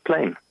eat on the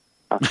plane?"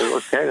 I said,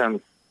 "Okay,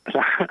 then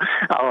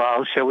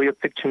I'll show you a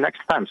picture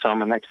next time." So on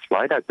the next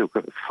flight, I took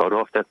a photo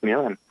of that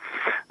meal, and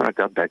when I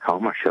got back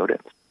home, I showed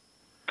it.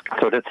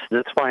 So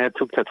that's why I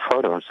took that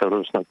photo. So there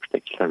was no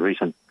particular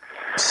reason.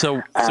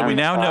 So we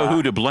now know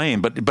who to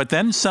blame. But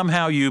then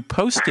somehow you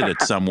posted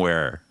it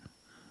somewhere.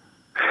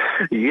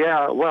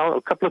 Yeah. Well,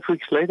 a couple of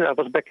weeks later, I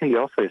was back in the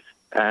office,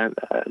 and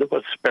there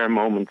was a spare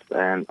moment,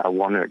 and I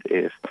wondered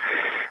if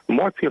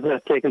more people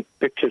had taken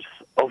pictures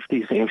of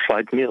these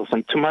in-flight meals.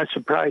 And to my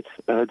surprise,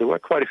 there were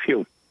quite a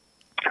few.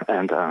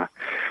 And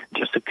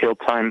just to kill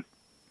time,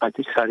 I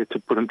decided to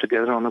put them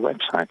together on the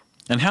website.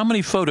 And how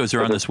many photos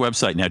are on this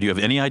website now? Do you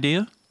have any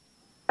idea?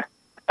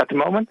 At the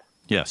moment?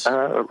 Yes.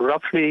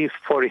 Roughly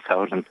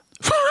 40,000.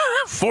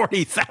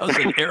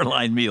 40,000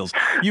 airline meals.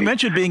 You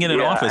mentioned being in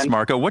an office,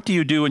 Marco. What do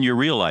you do in your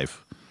real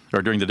life?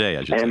 Or during the day,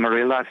 I should say. In my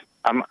real life,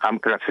 I'm a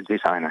graphic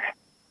designer.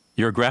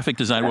 You're a graphic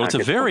designer. Well, it's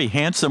a very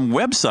handsome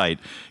website,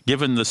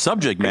 given the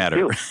subject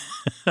matter.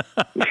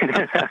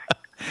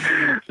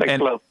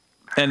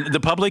 And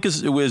the public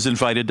was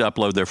invited to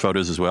upload their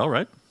photos as well,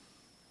 right?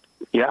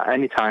 Yeah,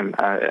 anytime.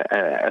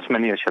 As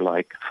many as you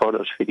like.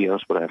 Photos, videos,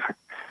 whatever.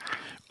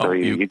 So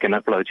you can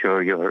upload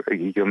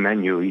your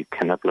menu. You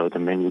can upload the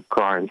menu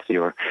cards,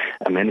 your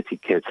amenity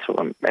kits,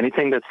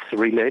 anything that's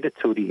related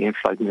to the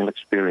in-flight meal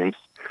experience.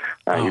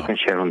 You can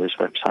share on this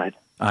website.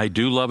 I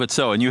do love it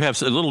so. And you have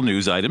little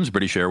news items.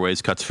 British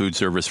Airways cuts food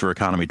service for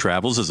economy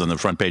travels is on the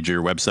front page of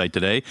your website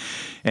today.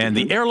 And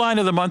the airline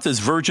of the month is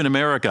Virgin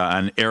America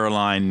on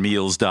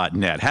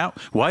airlinemeals.net.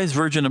 Why is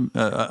Virgin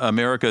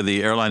America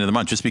the airline of the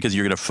month? Just because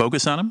you're going to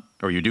focus on them?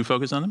 Or you do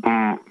focus on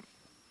them?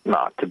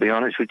 No, to be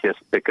honest, we just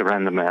pick a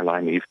random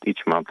airline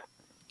each month.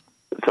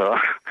 So,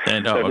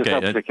 there's no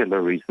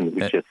particular reason.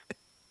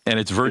 And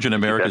it's Virgin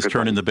America's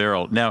turn in the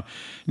barrel. Now,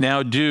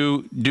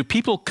 do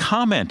people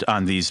comment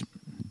on these?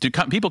 Do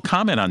people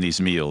comment on these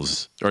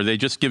meals, or they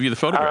just give you the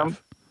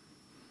photograph?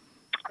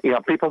 Yeah,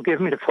 people give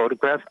me the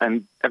photograph,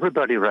 and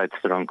everybody writes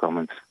their own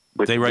comments.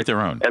 They write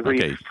their own.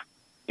 Okay.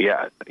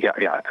 Yeah.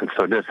 And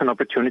so there's an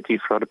opportunity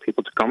for other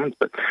people to comment,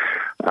 but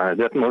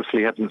that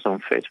mostly happens on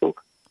Facebook.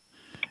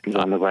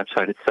 On the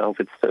website itself,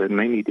 it's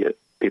mainly the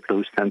people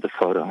who send the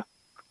photo.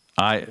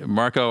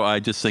 Marco, I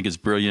just think it's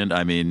brilliant.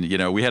 I mean,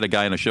 we had a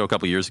guy on a show a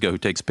couple of years ago who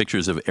takes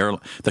pictures of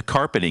the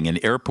carpeting in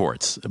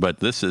airports, but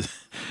this is.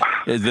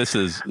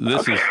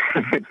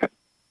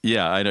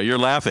 Yeah, I know you're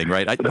laughing,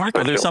 right?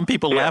 Marco, there's some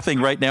people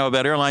laughing right now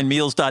about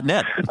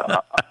airlinemeals.net.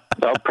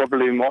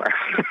 Probably more.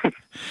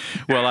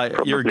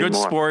 Well, you're a good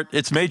sport.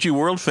 It's made you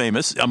world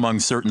famous among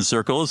certain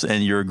circles,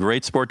 and you're a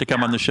great sport to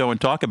come on the show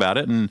and talk about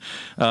it. And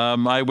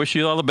I wish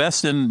you all the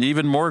best and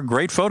even more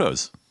great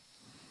photos.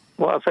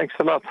 Well, thanks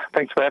a lot.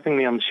 Thanks for having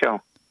me on the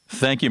show.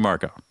 Thank you,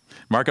 Marco.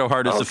 Marco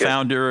Hart is the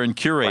founder and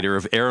curator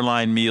of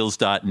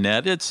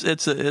airlinemeals.net.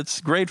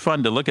 It's great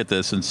fun to look at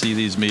this and see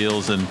these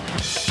meals, and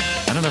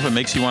I don't know if it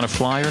makes you want to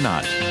fly or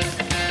not.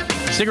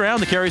 Stick around.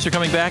 The Carries are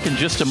coming back in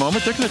just a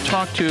moment. They're going to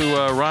talk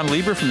to Ron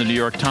Lieber from the New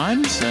York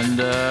Times, and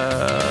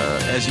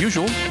as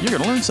usual, you're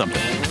going to learn something.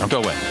 Don't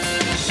go away.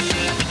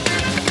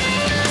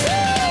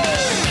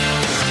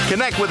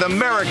 Connect with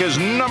America's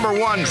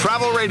 #1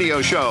 travel radio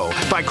show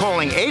by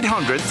calling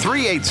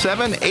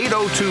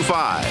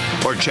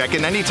 800-387-8025 or check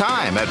in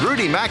anytime at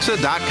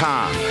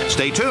RudyMaxa.com.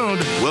 Stay tuned.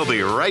 We'll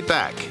be right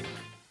back.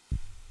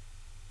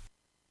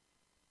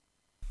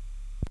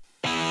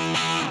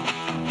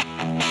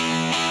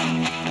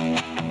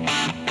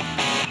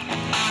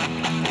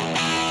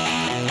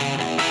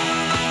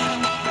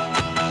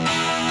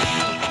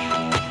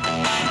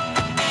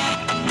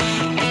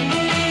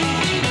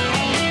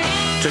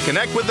 To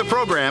connect with the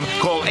program,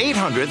 call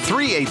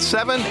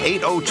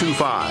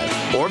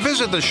 800-387-8025 or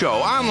visit the show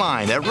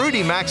online at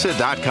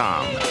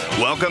rudymaxa.com.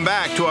 Welcome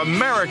back to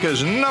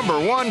America's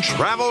 #1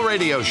 travel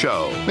radio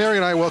show. Mary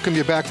and I welcome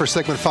you back for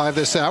segment 5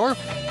 this hour.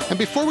 And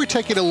before we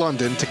take you to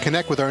London to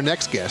connect with our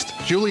next guest,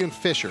 Julian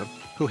Fisher,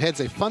 who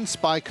heads a fun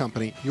spy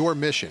company, Your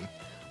Mission,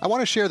 I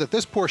want to share that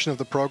this portion of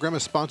the program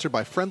is sponsored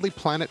by Friendly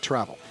Planet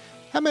Travel.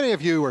 How many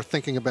of you are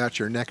thinking about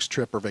your next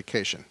trip or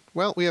vacation?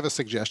 Well, we have a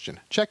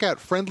suggestion. Check out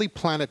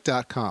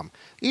friendlyplanet.com.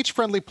 Each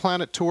Friendly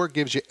Planet tour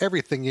gives you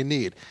everything you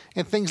need,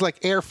 and things like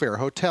airfare,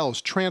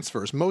 hotels,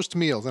 transfers, most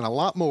meals, and a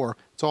lot more.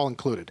 It's all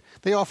included.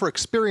 They offer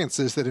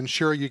experiences that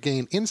ensure you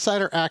gain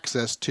insider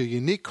access to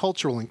unique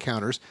cultural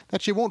encounters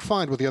that you won't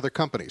find with the other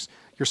companies.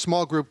 Your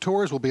small group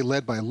tours will be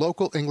led by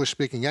local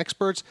English-speaking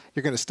experts.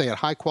 You're going to stay at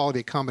high-quality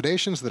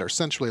accommodations that are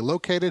centrally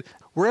located.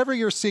 Wherever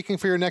you're seeking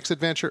for your next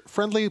adventure,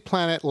 Friendly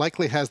Planet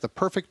likely has the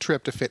perfect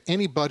trip to fit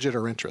any budget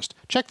or interest.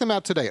 Check them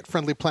out today at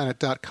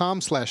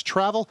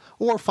friendlyplanet.com/travel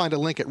or find a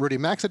link at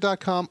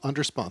rudymaxa.com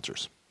under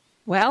sponsors.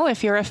 Well,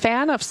 if you're a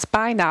fan of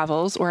spy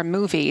novels or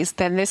movies,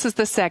 then this is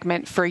the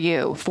segment for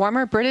you.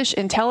 Former British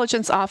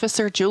intelligence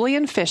officer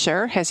Julian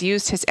Fisher has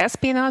used his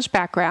espionage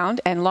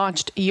background and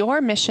launched Your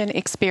Mission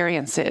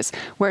Experiences,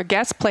 where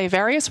guests play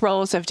various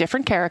roles of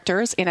different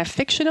characters in a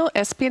fictional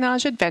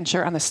espionage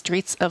adventure on the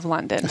streets of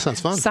London. That sounds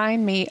fun.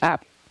 Sign me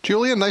up.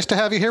 Julian, nice to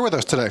have you here with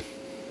us today.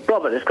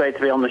 Robert, it's great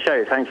to be on the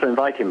show. Thanks for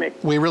inviting me.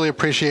 We really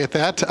appreciate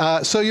that.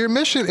 So your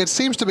mission, it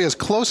seems to be as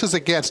close as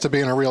it gets to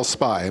being a real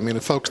spy. I mean,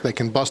 folks, they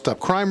can bust up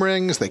crime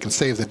rings, they can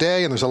save the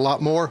day, and there's a lot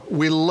more.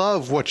 We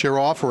love what you're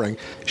offering.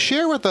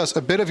 Share with us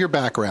a bit of your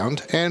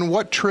background and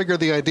what triggered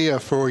the idea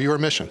for Your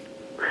Mission.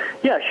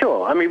 Yeah,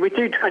 sure. I mean, we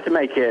do try to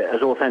make it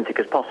as authentic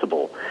as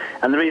possible.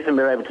 And the reason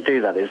we're able to do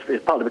that is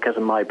partly because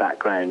of my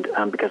background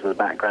and because of the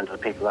background of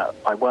the people that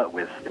I work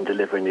with in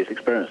delivering these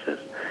experiences.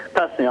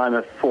 Personally, I'm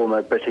a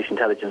former British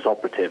intelligence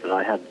operative, and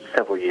I had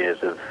several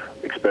years of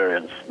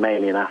experience,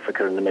 mainly in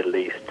Africa and the Middle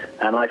East.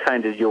 And I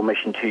founded Your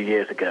Mission 2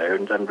 years ago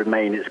and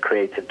remain its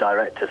creative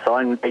director. So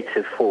I'm the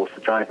creative force,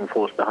 the driving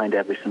force behind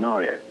every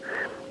scenario.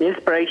 The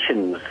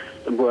inspirations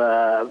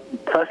were,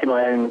 firstly,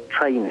 my own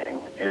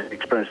training,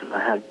 experiences I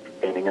had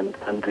and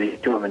the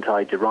enjoyment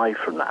I derived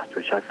from that,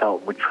 which I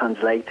felt would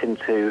translate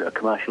into a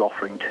commercial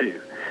offering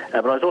too.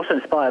 But I was also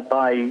inspired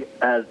by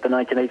the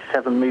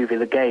 1987 movie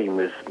The Game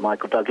with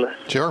Michael Douglas.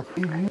 Sure.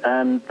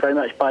 And very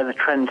much by the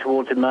trend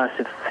towards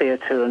immersive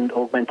theatre and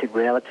augmented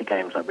reality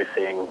games that we're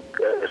seeing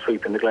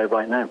sweeping the globe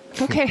right now.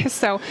 Okay,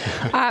 so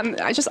I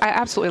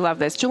absolutely love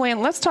this.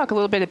 Julian, let's talk a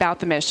little bit about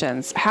the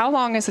missions. How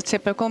long is a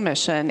typical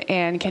mission,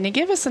 and can you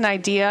give us an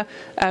idea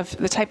of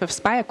the type of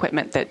spy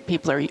equipment that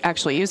people are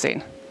actually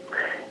using?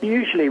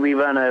 Usually we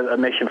run a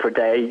mission for a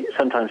day,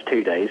 sometimes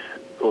 2 days,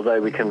 although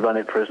we can run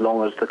it for as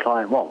long as the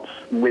client wants,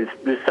 with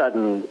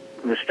certain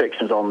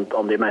restrictions on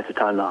the amount of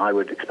time that I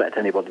would expect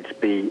anybody to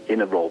be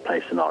in a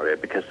role-play scenario,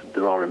 because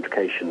there are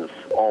implications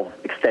of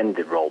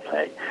extended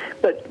role-play.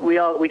 But we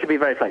can be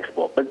very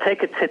flexible. But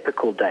take a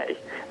typical day.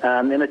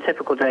 In a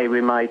typical day, we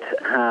might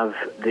have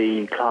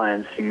the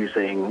clients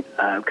using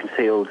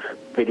concealed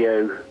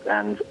video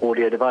and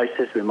audio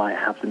devices. We might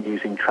have them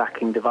using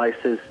tracking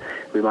devices.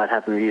 We might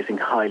have them using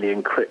highly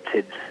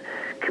encrypted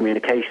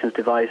communications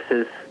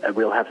devices.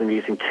 We'll have them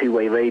using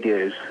two-way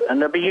radios.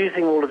 And they'll be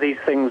using all of these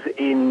things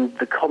in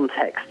the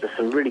context of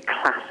some really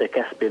classic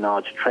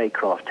espionage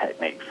tradecraft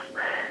techniques.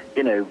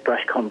 You know,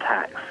 brush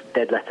contacts,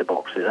 dead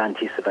letterboxes,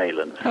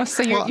 anti-surveillance. Oh,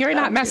 so you're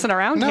not messing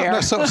around here.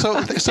 No, so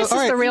this is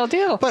the real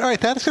deal. But all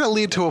right, that's going to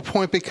lead to a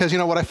point, because, you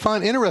know, what I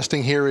find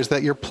interesting here is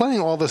that you're playing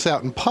all this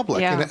out in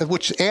public,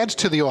 which adds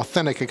to the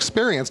authentic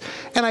experience.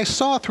 And I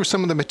saw through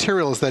some of the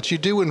materials that you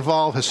do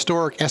involve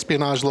historic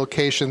espionage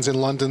locations in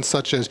London,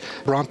 such as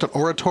Brompton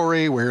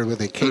Oratory, where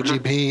the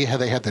KGB,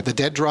 they had the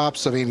dead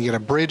drops. I mean, you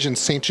had a bridge in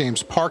St.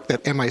 James Park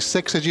that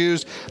MI6 had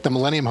used. The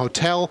Millennium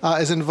Hotel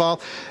is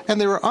involved. And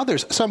there are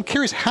others. So I'm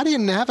curious, how do you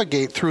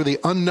navigate through the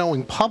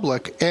unknowing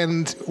public,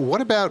 and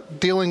what about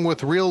dealing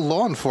with real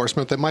law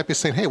enforcement that might be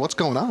saying, hey, what's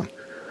going on?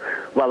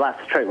 Well, that's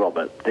the trick,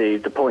 Robert.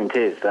 The point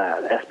is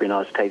that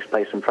espionage takes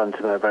place in front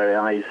of our very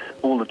eyes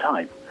all the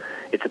time.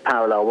 It's a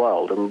parallel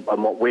world, and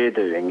what we're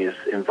doing is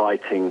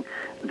inviting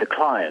the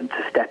client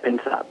to step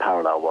into that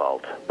parallel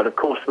world. But of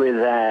course, we're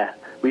there.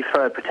 We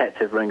throw a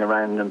protective ring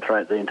around them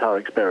throughout the entire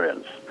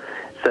experience.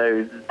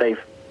 So they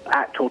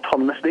act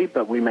autonomously,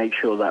 but we make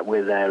sure that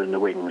we're there in the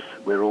wings.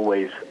 We're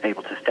always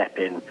able to step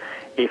in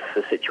if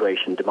the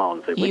situation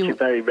demands it, which it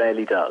very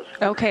rarely does.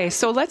 Okay,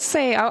 so let's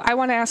say, I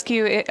want to ask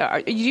you,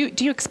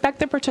 do you expect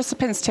the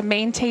participants to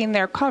maintain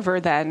their cover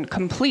then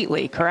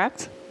completely,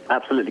 correct?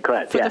 Absolutely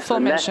correct, For the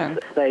full mission?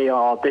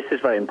 This is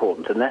very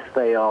important, unless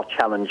they are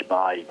challenged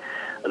by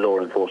a law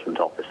enforcement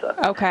officer.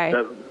 Okay.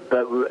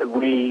 But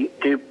we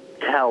do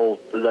tell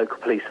the local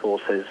police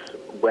forces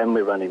when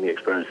we're running the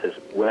experiences,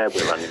 where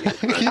we're running the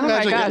experiences. Oh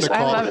my gosh,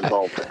 I love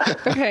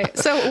it. Okay,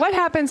 so what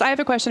happens? I have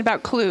a question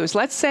about clues.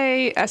 Let's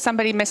say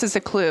somebody misses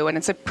a clue, and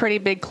it's a pretty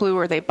big clue,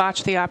 or they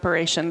botch the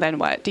operation. Then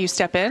what? Do you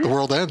step in? The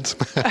world ends.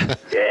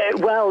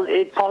 Well,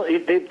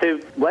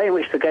 the way in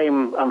which the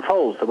game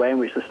unfolds, the way in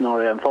which the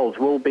scenario unfolds,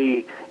 will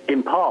be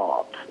in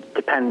part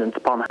dependent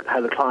upon how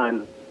the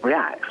client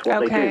reacts,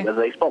 what they do,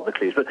 whether they spot the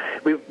clues. But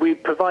we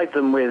provide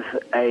them with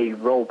a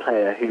role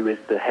player who is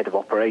the head of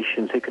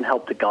operations who can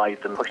help to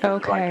guide them, push them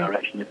in the right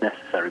direction if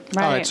necessary.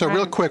 All right, so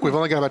real quick, we've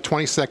only got about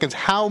 20 seconds.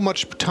 How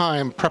much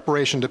time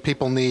preparation do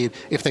people need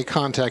if they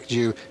contact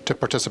you to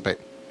participate?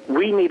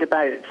 We need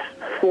about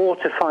 4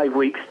 to 5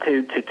 weeks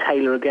to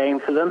tailor a game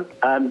for them.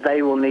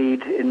 They will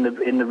need in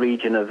the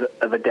region of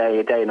a day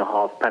and a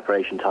half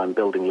preparation time,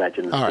 building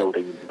legends,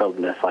 building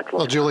their psychological.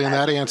 Well, Julian,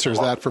 that answers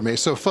that for me.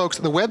 So, folks,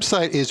 the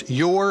website is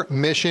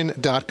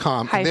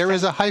yourmission.com. There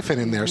is a hyphen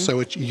in there,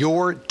 so it's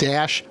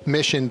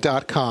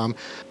your-mission.com.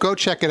 Go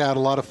check it out. A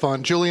lot of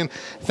fun. Julian,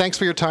 thanks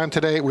for your time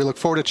today. We look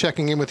forward to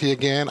checking in with you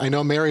again. I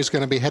know Mary's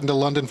going to be heading to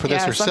London for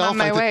this herself. I'm on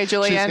my way,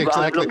 Julian.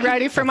 Exactly.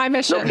 Ready for my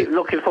mission.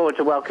 Looking forward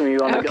to welcoming you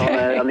on the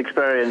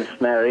experience,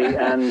 Mary,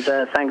 and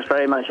thanks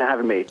very much for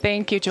having me.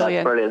 Thank you,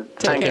 Julian. That's brilliant.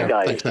 Thank you,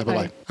 guys. Thanks,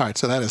 bye-bye. All right,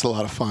 so that is a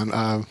lot of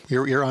fun.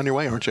 You're on your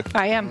way, aren't you?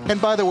 I am.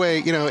 And by the way,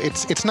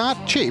 it's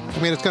not cheap. I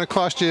mean, it's going to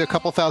cost you a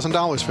couple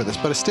 $1,000s for this,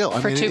 but it's still,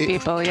 for two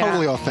people,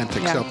 totally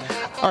authentic. Yeah. So,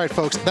 all right,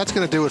 folks, that's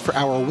going to do it for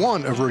hour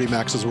one of Rudy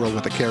Maxa's World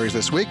with the Careys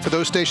this week. For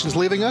those stations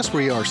leaving us,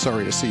 we are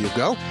sorry to see you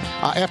go.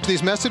 After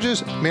these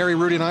messages, Mary,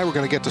 Rudy, and I, we're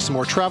going to get to some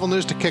more travel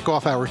news to kick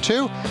off hour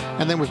two,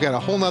 and then we've got a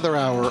whole nother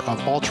hour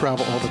of all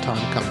travel all the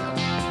time coming up.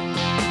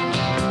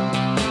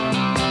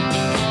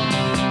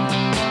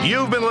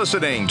 You've been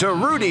listening to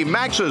Rudy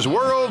Maxa's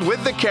World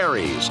with the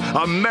Careys,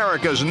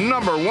 America's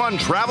 #1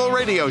 travel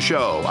radio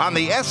show on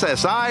the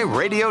SSI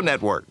Radio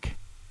Network.